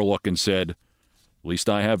sour look and said, at least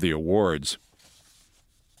I have the awards.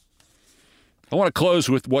 I want to close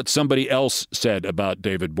with what somebody else said about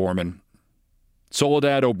David Borman.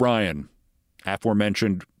 Soledad O'Brien,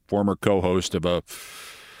 aforementioned former co-host of a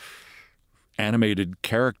animated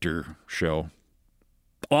character show.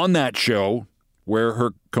 On that show, where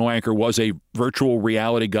her co-anchor was a virtual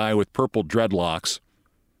reality guy with purple dreadlocks,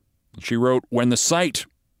 she wrote, when The Site,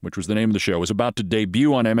 which was the name of the show, was about to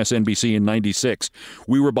debut on MSNBC in 96,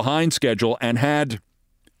 we were behind schedule and had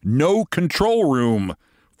no control room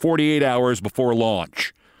 48 hours before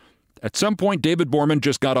launch. At some point, David Borman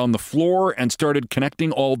just got on the floor and started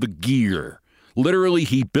connecting all the gear. Literally,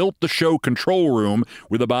 he built the show control room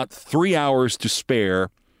with about 3 hours to spare.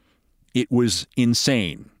 It was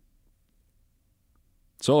insane.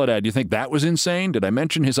 Soledad, do you think that was insane? Did I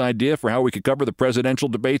mention his idea for how we could cover the presidential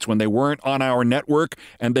debates when they weren't on our network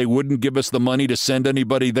and they wouldn't give us the money to send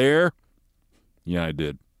anybody there? Yeah, I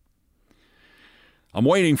did. I'm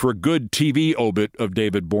waiting for a good TV obit of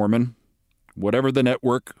David Borman. Whatever the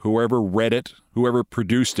network, whoever read it, whoever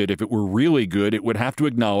produced it, if it were really good, it would have to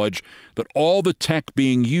acknowledge that all the tech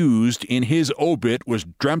being used in his obit was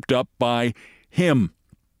dreamt up by him.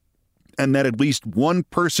 And that at least one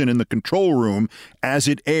person in the control room, as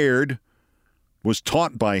it aired, was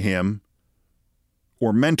taught by him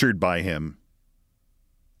or mentored by him,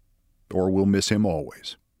 or we'll miss him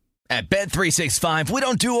always. At Bet365, we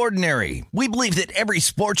don't do ordinary. We believe that every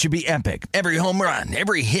sport should be epic. Every home run,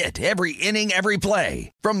 every hit, every inning, every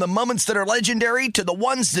play. From the moments that are legendary to the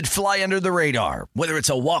ones that fly under the radar. Whether it's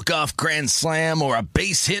a walk-off grand slam or a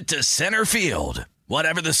base hit to center field.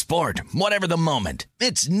 Whatever the sport, whatever the moment.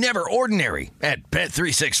 It's never ordinary at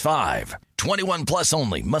Bet365. 21 plus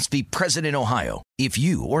only. Must be present in Ohio. If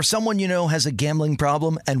you or someone you know has a gambling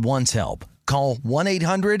problem and wants help, call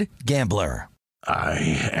 1-800-GAMBLER. I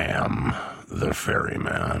am the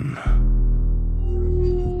ferryman.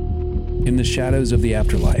 In the shadows of the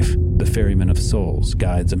afterlife, the Ferryman of Souls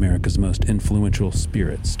guides America's most influential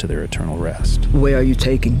spirits to their eternal rest. Where are you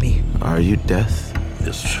taking me? Are you death?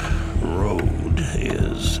 This road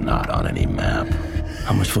is not on any map.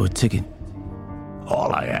 How much for a ticket?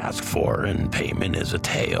 All I ask for in payment is a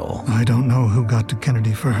tale. I don't know who got to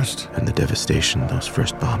Kennedy first. And the devastation those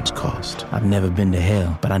first bombs caused. I've never been to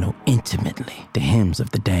hell, but I know intimately the hymns of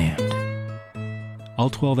the damned. All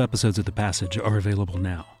 12 episodes of The Passage are available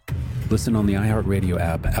now. Listen on the iHeart Radio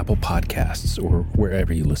app, Apple Podcasts, or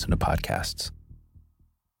wherever you listen to podcasts.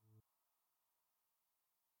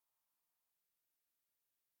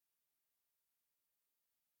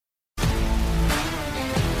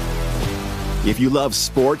 If you love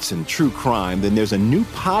sports and true crime, then there's a new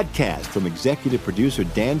podcast from executive producer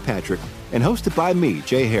Dan Patrick and hosted by me,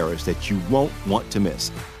 Jay Harris, that you won't want to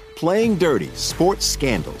miss. Playing Dirty: Sports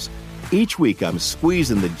Scandals. Each week, I'm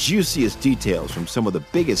squeezing the juiciest details from some of the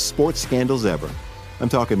biggest sports scandals ever. I'm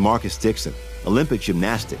talking Marcus Dixon, Olympic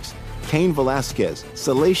gymnastics, Cain Velasquez,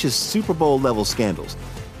 salacious Super Bowl-level scandals.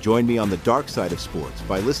 Join me on the dark side of sports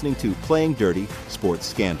by listening to Playing Dirty: Sports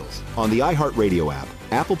Scandals on the iHeartRadio app,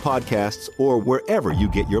 Apple Podcasts, or wherever you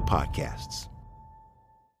get your podcasts.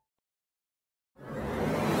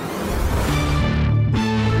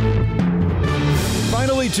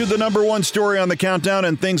 Finally to the number one story on the countdown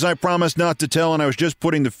and things I promised not to tell, and I was just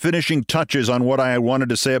putting the finishing touches on what I wanted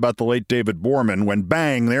to say about the late David Borman when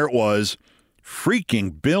bang, there it was.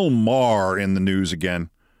 Freaking Bill Maher in the news again.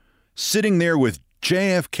 Sitting there with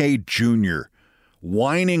JFK Jr.,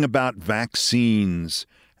 whining about vaccines,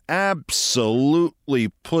 absolutely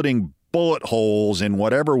putting bullet holes in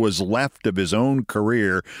whatever was left of his own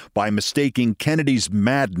career by mistaking Kennedy's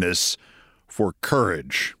madness for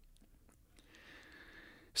courage.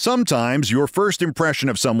 Sometimes your first impression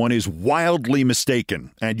of someone is wildly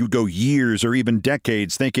mistaken, and you go years or even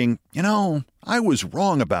decades thinking, I was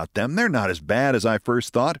wrong about them. They're not as bad as I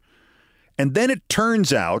first thought. And then it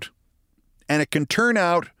turns out, and it can turn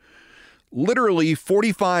out literally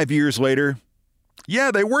 45 years later,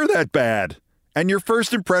 yeah, they were that bad. And your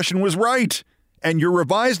first impression was right. And your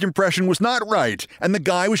revised impression was not right. And the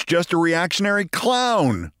guy was just a reactionary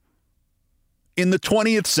clown in the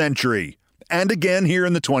 20th century. And again here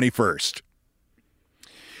in the 21st.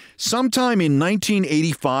 Sometime in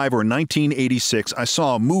 1985 or 1986, I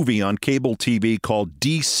saw a movie on cable TV called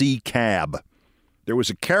DC Cab. There was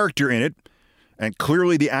a character in it, and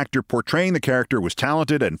clearly the actor portraying the character was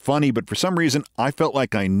talented and funny, but for some reason I felt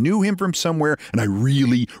like I knew him from somewhere, and I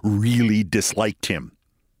really, really disliked him.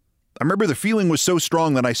 I remember the feeling was so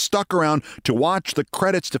strong that I stuck around to watch the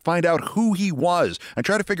credits to find out who he was and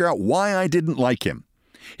try to figure out why I didn't like him.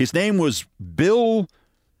 His name was Bill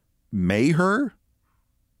Maher,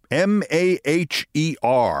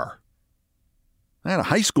 M-A-H-E-R. I had a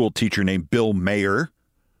high school teacher named Bill Maher,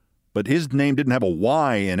 but his name didn't have a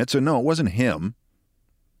Y in it, so no, it wasn't him.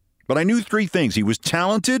 But I knew three things. He was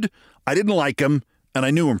talented, I didn't like him, and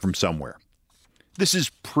I knew him from somewhere. This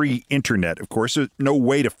is pre-internet, of course. There's no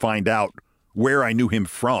way to find out where I knew him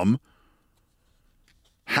from.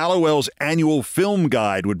 Hallowell's annual film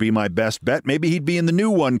guide would be my best bet. Maybe he'd be in the new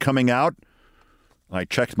one coming out. I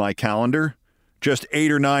checked my calendar. Just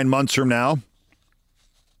 8 or 9 months from now.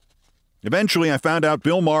 Eventually, I found out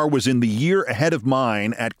Bill Maher was in the year ahead of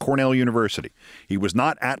mine at Cornell University. He was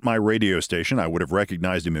not at my radio station. I would have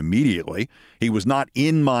recognized him immediately. He was not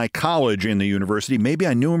in my college in the university. Maybe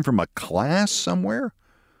I knew him from a class somewhere.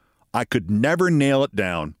 I could never nail it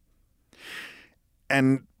down.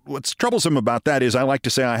 And what's troublesome about that is I like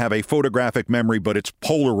to say I have a photographic memory, but it's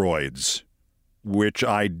Polaroids, which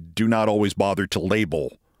I do not always bother to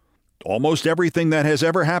label. Almost everything that has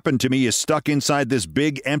ever happened to me is stuck inside this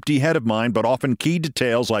big, empty head of mine, but often key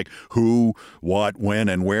details like who, what, when,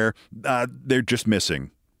 and where, they're just missing.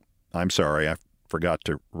 I'm sorry, I forgot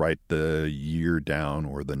to write the year down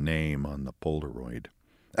or the name on the Polaroid.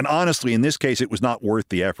 And honestly, in this case, it was not worth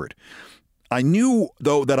the effort. I knew,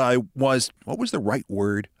 though, that I was, what was the right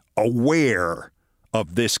word? Aware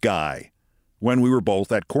of this guy when we were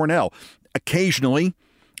both at Cornell. Occasionally,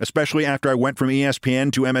 especially after I went from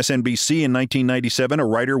ESPN to MSNBC in 1997, a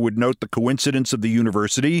writer would note the coincidence of the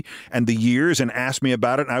university and the years and ask me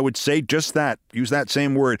about it, and I would say just that, use that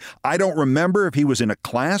same word. I don't remember if he was in a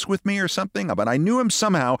class with me or something, but I knew him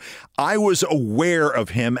somehow. I was aware of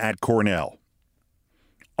him at Cornell.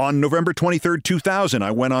 On November 23rd, 2000, I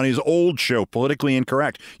went on his old show, Politically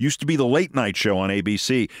Incorrect. Used to be the late night show on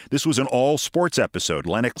ABC. This was an all-sports episode.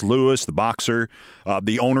 Lennox Lewis, the boxer,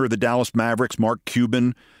 the owner of the Dallas Mavericks, Mark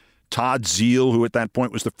Cuban, Todd Zeal, who at that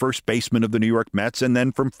point was the first baseman of the New York Mets, and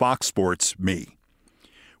then from Fox Sports, me.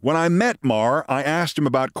 When I met Maher, I asked him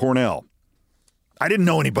about Cornell. I didn't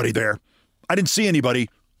know anybody there. I didn't see anybody.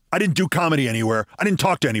 I didn't do comedy anywhere. I didn't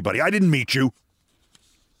talk to anybody. I didn't meet you.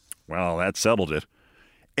 Well, that settled it.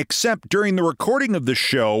 Except during the recording of the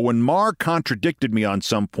show, when Maher contradicted me on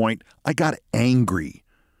some point, I got angry.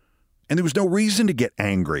 And there was no reason to get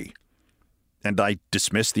angry. And I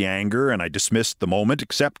dismissed the anger and I dismissed the moment,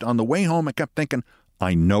 except on the way home I kept thinking,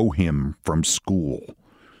 I know him from school.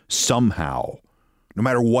 Somehow. No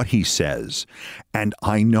matter what he says. And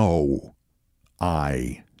I know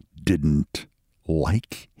I didn't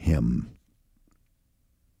like him.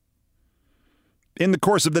 In the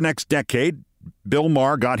course of the next decade, Bill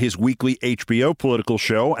Maher got his weekly HBO political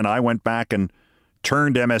show, and I went back and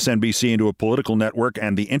turned MSNBC into a political network,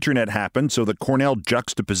 and the internet happened, so the Cornell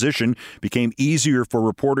juxtaposition became easier for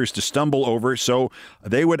reporters to stumble over, so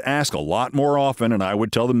they would ask a lot more often, and I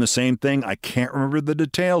would tell them the same thing. I can't remember the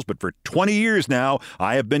details, but for 20 years now,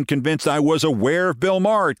 I have been convinced I was aware of Bill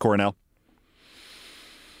Maher at Cornell.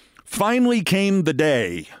 Finally came the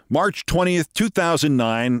day, March 20th,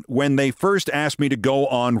 2009, when they first asked me to go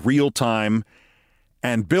on Real Time,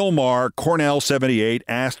 and Bill Maher, Cornell 78,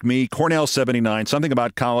 asked me, Cornell 79, something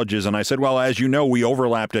about colleges, and I said, well, as you know, we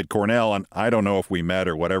overlapped at Cornell, and I don't know if we met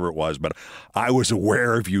or whatever it was, but I was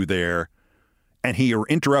aware of you there. And he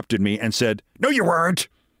interrupted me and said, no, you weren't.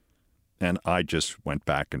 And I just went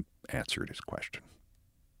back and answered his question.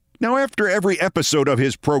 Now, after every episode of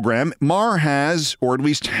his program, Maher has, or at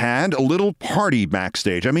least had, a little party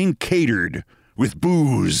backstage. I mean, catered, with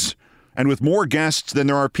booze, and with more guests than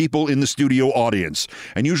there are people in the studio audience,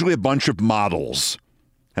 and usually a bunch of models.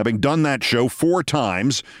 Having done that show 4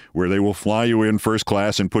 times, where they will fly you in first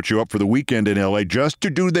class and put you up for the weekend in L.A. just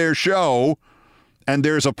to do their show, and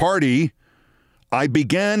there's a party, I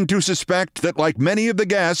began to suspect that, like many of the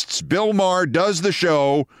guests, Bill Maher does the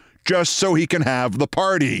show just so he can have the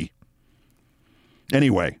party.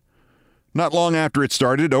 Anyway, not long after it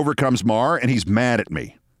started, over comes Maher, and he's mad at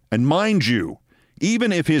me. And mind you,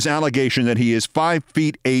 even if his allegation that he is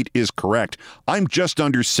 5'8" is correct, I'm just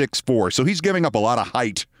under 6'4", so he's giving up a lot of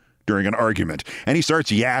height during an argument. And he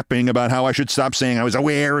starts yapping about how I should stop saying I was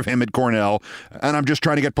aware of him at Cornell, and I'm just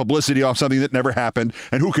trying to get publicity off something that never happened,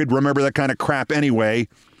 and who could remember that kind of crap anyway?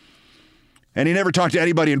 And he never talked to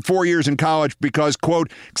anybody in 4 years in college because,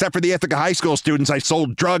 quote, except for the Ithaca High School students I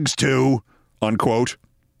sold drugs to, unquote.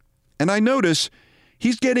 And I notice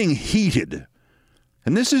he's getting heated.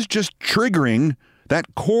 And this is just triggering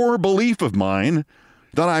that core belief of mine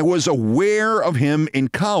that I was aware of him in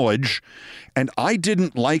college and I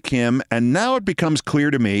didn't like him. And now it becomes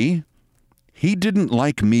clear to me he didn't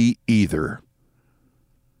like me either.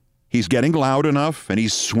 He's getting loud enough, and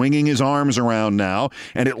he's swinging his arms around now,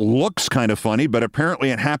 and it looks kind of funny, but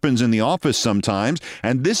apparently it happens in the office sometimes.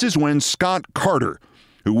 And this is when Scott Carter,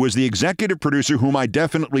 who was the executive producer whom I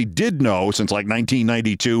definitely did know since like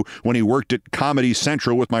 1992 when he worked at Comedy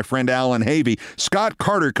Central with my friend Alan Havey, Scott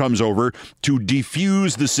Carter comes over to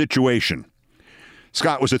defuse the situation.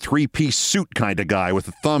 Scott was a 3-piece suit kind of guy with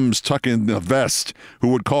the thumbs tucked in the vest who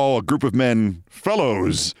would call a group of men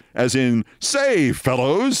fellows, as in, say,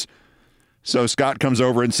 fellows. So Scott comes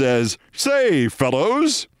over and says, say,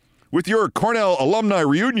 fellows, with your Cornell alumni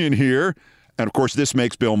reunion here, And, of course, this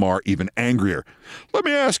makes Bill Maher even angrier. Let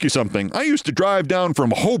me ask you something. I used to drive down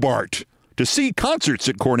from Hobart to see concerts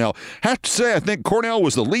at Cornell. Have to say, I think Cornell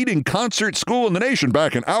was the leading concert school in the nation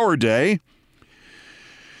back in our day.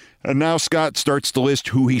 And now Scott starts to list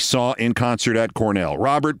who he saw in concert at Cornell.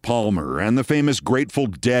 Robert Palmer and the famous Grateful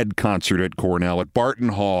Dead concert at Cornell at Barton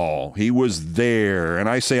Hall. He was there. And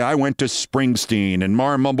I say, I went to Springsteen. And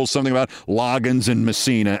Maher mumbles something about Loggins and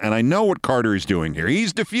Messina. And I know what Carter is doing here.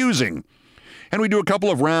 He's diffusing. And we do a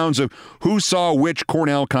couple of rounds of who saw which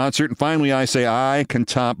Cornell concert. And finally, I say, I can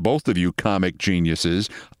top both of you comic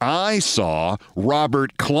geniuses. I saw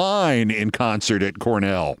Robert Klein in concert at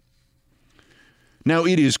Cornell. Now,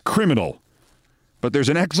 it is criminal, but there's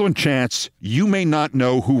an excellent chance you may not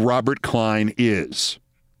know who Robert Klein is.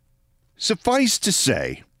 Suffice to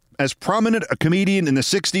say, as prominent a comedian in the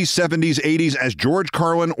 60s, 70s, 80s as George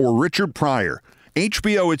Carlin or Richard Pryor,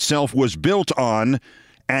 HBO itself was built on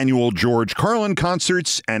annual George Carlin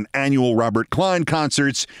concerts and annual Robert Klein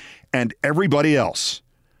concerts and everybody else.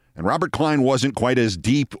 And Robert Klein wasn't quite as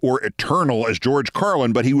deep or eternal as George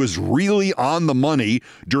Carlin, but he was really on the money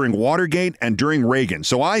during Watergate and during Reagan.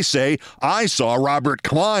 So I say I saw Robert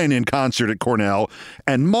Klein in concert at Cornell,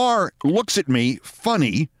 and Maher looks at me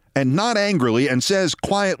funny and not angrily and says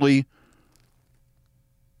quietly,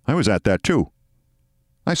 I was at that too.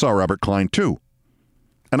 I saw Robert Klein too.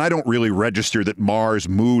 And I don't really register that Maher's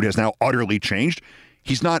mood has now utterly changed.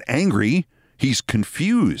 He's not angry. He's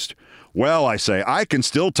confused. Well, I say, I can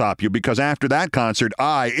still top you because after that concert,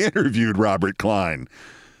 I interviewed Robert Klein.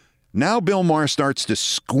 Now Bill Maher starts to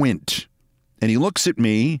squint, and he looks at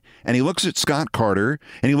me, and he looks at Scott Carter,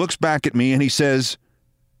 and he looks back at me, and he says,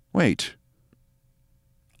 wait,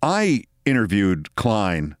 I interviewed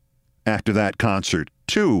Klein after that concert,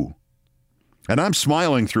 too. And I'm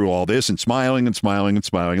smiling through all this and smiling and smiling and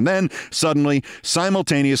smiling. And then suddenly,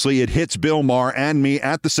 simultaneously, it hits Bill Maher and me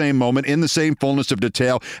at the same moment in the same fullness of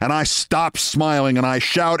detail. And I stop smiling and I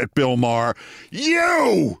shout at Bill Maher,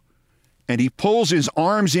 you! And he pulls his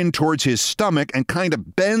arms in towards his stomach and kind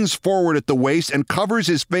of bends forward at the waist and covers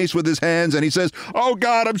his face with his hands. And he says, oh,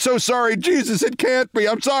 God, I'm so sorry. Jesus, it can't be.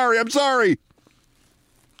 I'm sorry. I'm sorry.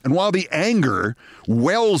 And while the anger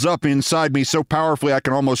wells up inside me so powerfully I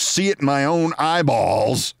can almost see it in my own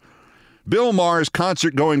eyeballs, Bill Maher's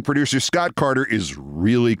concert-going producer Scott Carter is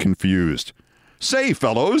really confused. Say,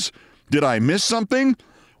 fellows, did I miss something?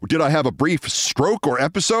 Did I have a brief stroke or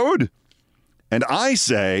episode? And I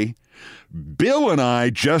say, Bill and I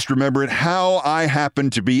just remembered how I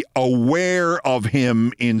happened to be aware of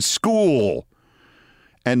him in school.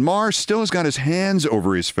 And Maher still has got his hands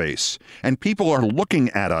over his face, and people are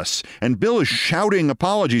looking at us, and Bill is shouting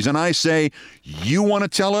apologies, and I say, you want to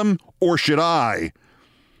tell him, or should I?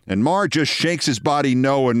 And Maher just shakes his body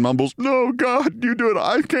no and mumbles, no, God, you do it,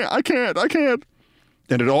 I can't.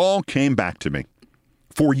 And it all came back to me.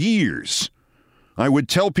 For years, I would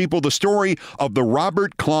tell people the story of the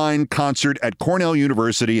Robert Klein concert at Cornell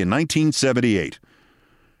University in 1978.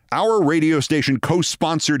 Our radio station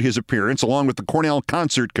co-sponsored his appearance along with the Cornell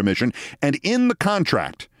Concert Commission, and in the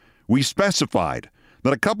contract, we specified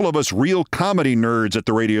that a couple of us real comedy nerds at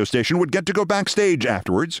the radio station would get to go backstage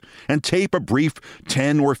afterwards and tape a brief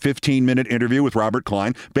 10 or 15-minute interview with Robert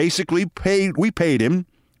Klein. Basically, we paid him,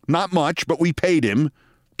 not much, but we paid him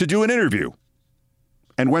to do an interview.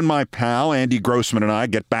 And when my pal Andy Grossman and I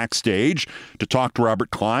get backstage to talk to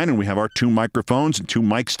Robert Klein, and we have our 2 microphones and 2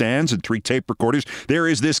 mic stands and 3 tape recorders, there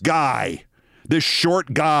is this guy, this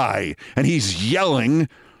short guy, and he's yelling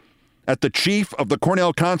at the chief of the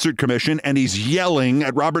Cornell Concert Commission, and he's yelling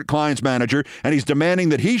at Robert Klein's manager, and he's demanding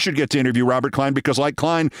that he should get to interview Robert Klein because, like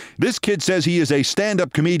Klein, this kid says he is a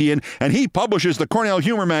stand-up comedian, and he publishes the Cornell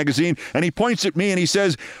Humor magazine, and he points at me and he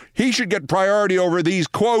says he should get priority over these,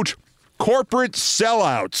 quote, corporate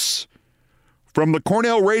sellouts from the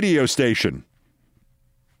Cornell radio station.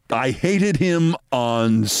 I hated him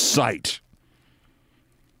on sight.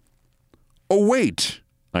 Oh, wait,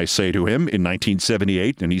 I say to him in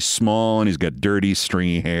 1978, and he's small and he's got dirty,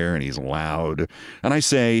 stringy hair and he's loud. And I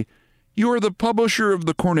say, you're the publisher of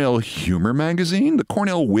the Cornell Humor magazine, the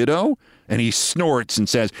Cornell Widow? And he snorts and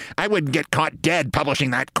says, I wouldn't get caught dead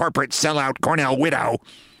publishing that corporate sellout Cornell Widow.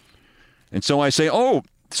 And so I say, oh,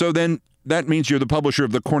 so then that means you're the publisher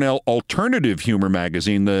of the Cornell Alternative Humor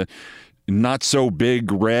magazine, the not so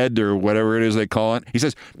big red or whatever it is they call it. He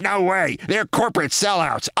says, no way, they're corporate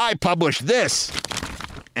sellouts. I publish this.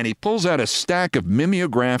 And he pulls out a stack of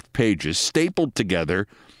mimeographed pages stapled together,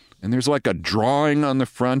 and there's like a drawing on the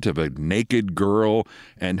front of a naked girl,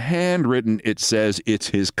 and handwritten it says it's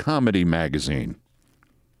his comedy magazine.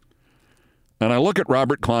 And I look at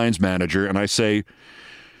Robert Klein's manager and I say,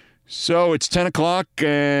 So it's 10 o'clock,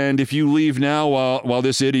 and if you leave now while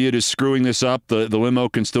this idiot is screwing this up, the limo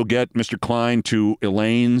can still get Mr. Klein to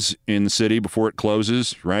Elaine's in the city before it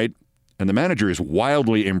closes, right? And the manager is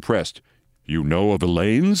wildly impressed. You know of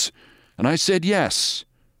Elaine's? And I said yes.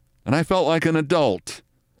 And I felt like an adult.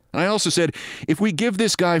 And I also said, if we give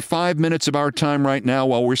this guy 5 minutes of our time right now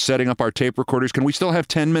while we're setting up our tape recorders, can we still have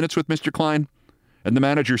 10 minutes with Mr. Klein? And the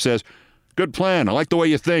manager says, good plan. I like the way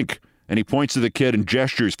you think. And he points to the kid and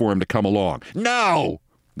gestures for him to come along. No!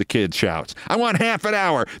 The kid shouts. I want half an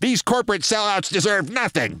hour. These corporate sellouts deserve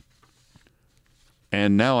nothing.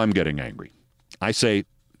 And now I'm getting angry. I say,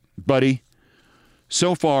 buddy,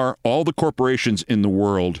 so far all the corporations in the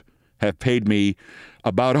world have paid me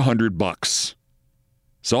about $100.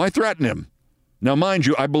 So I threaten him. Now, mind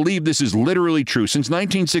you, I believe this is literally true. Since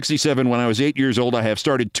 1967, when I was 8 years old, I have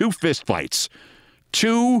started 2 fistfights.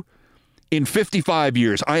 2 in 55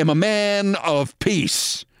 years. I am a man of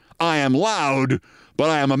peace. I am loud, but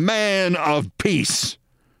I am a man of peace.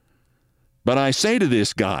 But I say to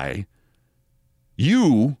this guy,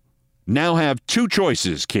 you now have 2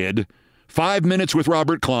 choices, kid. 5 minutes with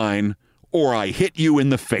Robert Klein, or I hit you in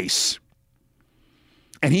the face.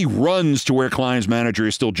 And he runs to where Klein's manager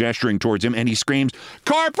is still gesturing towards him, and he screams,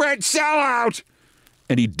 corporate sellout!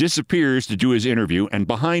 And he disappears to do his interview, and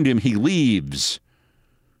behind him he leaves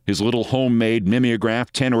his little homemade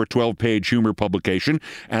mimeograph 10 or 12-page humor publication,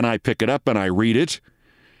 and I pick it up and I read it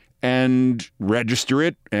and register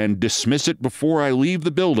it and dismiss it before I leave the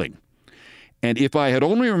building. And if I had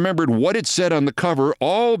only remembered what it said on the cover,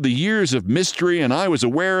 all the years of mystery and I was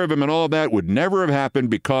aware of him and all that would never have happened,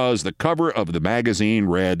 because the cover of the magazine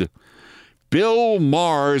read, Bill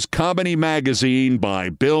Maher's Comedy Magazine by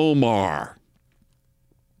Bill Maher.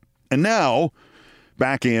 And now,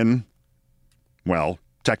 back in, well,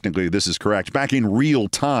 technically this is correct, back in real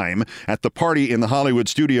time at the party in the Hollywood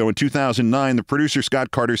studio in 2009, the producer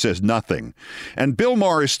Scott Carter says nothing. And Bill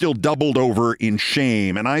Maher is still doubled over in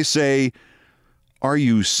shame. And I say, are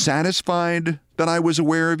you satisfied that I was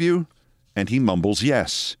aware of you? And he mumbles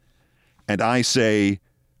yes. And I say,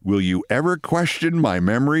 will you ever question my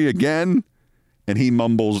memory again? And he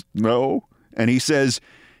mumbles no. And he says,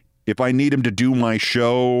 if I need him to do my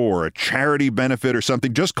show or a charity benefit or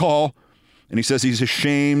something, just call. And he says he's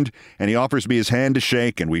ashamed, and he offers me his hand to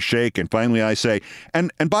shake, and we shake, and finally I say,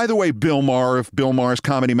 and by the way, Bill Maher of Bill Maher's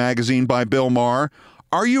Comedy Magazine by Bill Maher,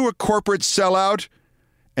 are you a corporate sellout?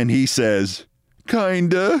 And he says,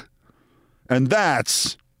 kinda. And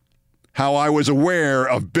that's how I was aware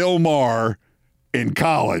of Bill Maher in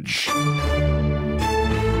college.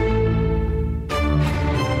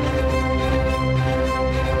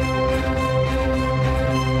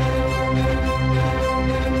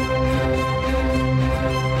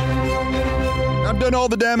 I've done all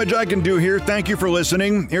the damage I can do here. Thank you for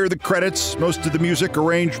listening. Here are the credits. Most of the music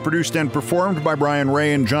arranged, produced, and performed by Brian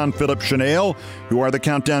Ray and John Philip Chanel, who are the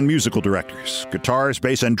Countdown musical directors. Guitars,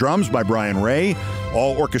 bass, and drums by Brian Ray.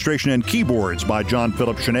 All orchestration and keyboards by John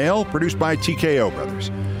Philip Chanel, produced by TKO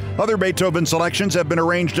Brothers. Other Beethoven selections have been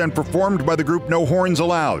arranged and performed by the group No Horns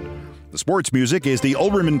Allowed. The sports music is the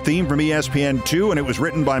Ulberman theme from ESPN2, and it was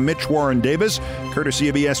written by Mitch Warren Davis, courtesy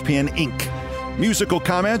of ESPN Inc. Musical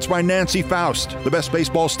comments by Nancy Faust, the best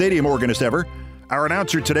baseball stadium organist ever. Our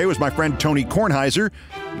announcer today was my friend Tony Kornheiser.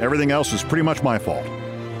 Everything else was pretty much my fault.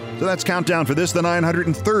 So that's Countdown for this, the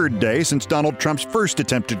 903rd day since Donald Trump's first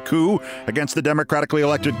attempted coup against the democratically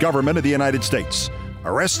elected government of the United States.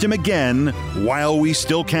 Arrest him again while we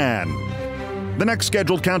still can. The next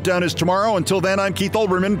scheduled countdown is tomorrow. Until then, I'm Keith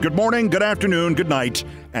Olbermann. Good morning, good afternoon, good night,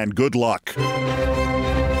 and good luck.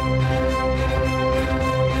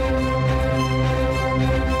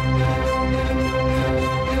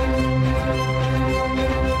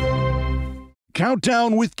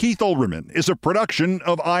 Countdown with Keith Olbermann is a production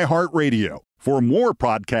of iHeartRadio. For more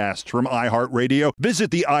podcasts from iHeartRadio, visit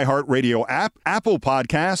the iHeartRadio app, Apple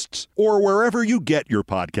Podcasts, or wherever you get your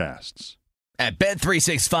podcasts. At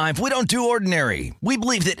Bet365, we don't do ordinary. We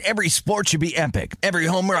believe that every sport should be epic. Every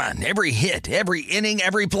home run, every hit, every inning,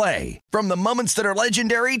 every play. From the moments that are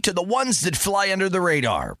legendary to the ones that fly under the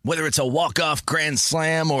radar. Whether it's a walk-off grand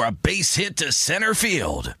slam or a base hit to center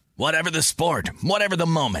field. Whatever the sport, whatever the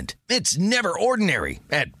moment, it's never ordinary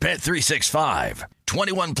at Bet365.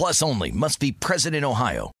 21 plus only. Must be present in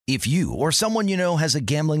Ohio. If you or someone you know has a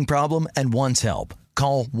gambling problem and wants help,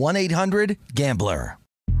 call 1-800-GAMBLER.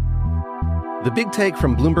 The Big Take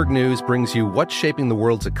from Bloomberg News brings you what's shaping the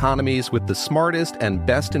world's economies with the smartest and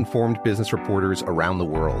best-informed business reporters around the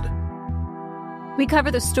world. We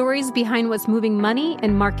cover the stories behind what's moving money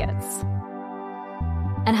and markets,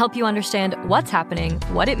 and help you understand what's happening,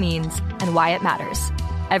 what it means, and why it matters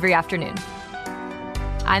every afternoon.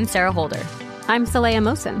 I'm Sarah Holder. I'm Saleha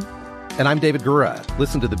Mohsin. And I'm David Gura.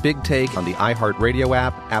 Listen to The Big Take on the iHeartRadio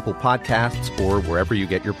app, Apple Podcasts, or wherever you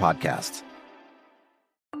get your podcasts.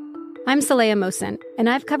 I'm Saleha Mohsin, and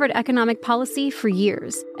I've covered economic policy for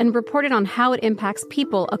years and reported on how it impacts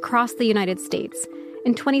people across the United States.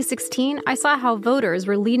 In 2016, I saw how voters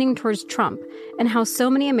were leaning towards Trump and how so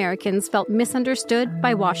many Americans felt misunderstood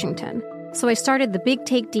by Washington. So I started The Big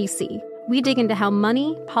Take DC. We dig into how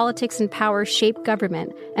money, politics, and power shape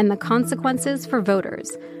government and the consequences for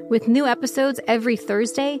voters. With new episodes every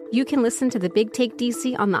Thursday, you can listen to The Big Take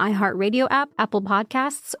DC on the iHeartRadio app, Apple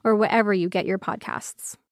Podcasts, or wherever you get your podcasts.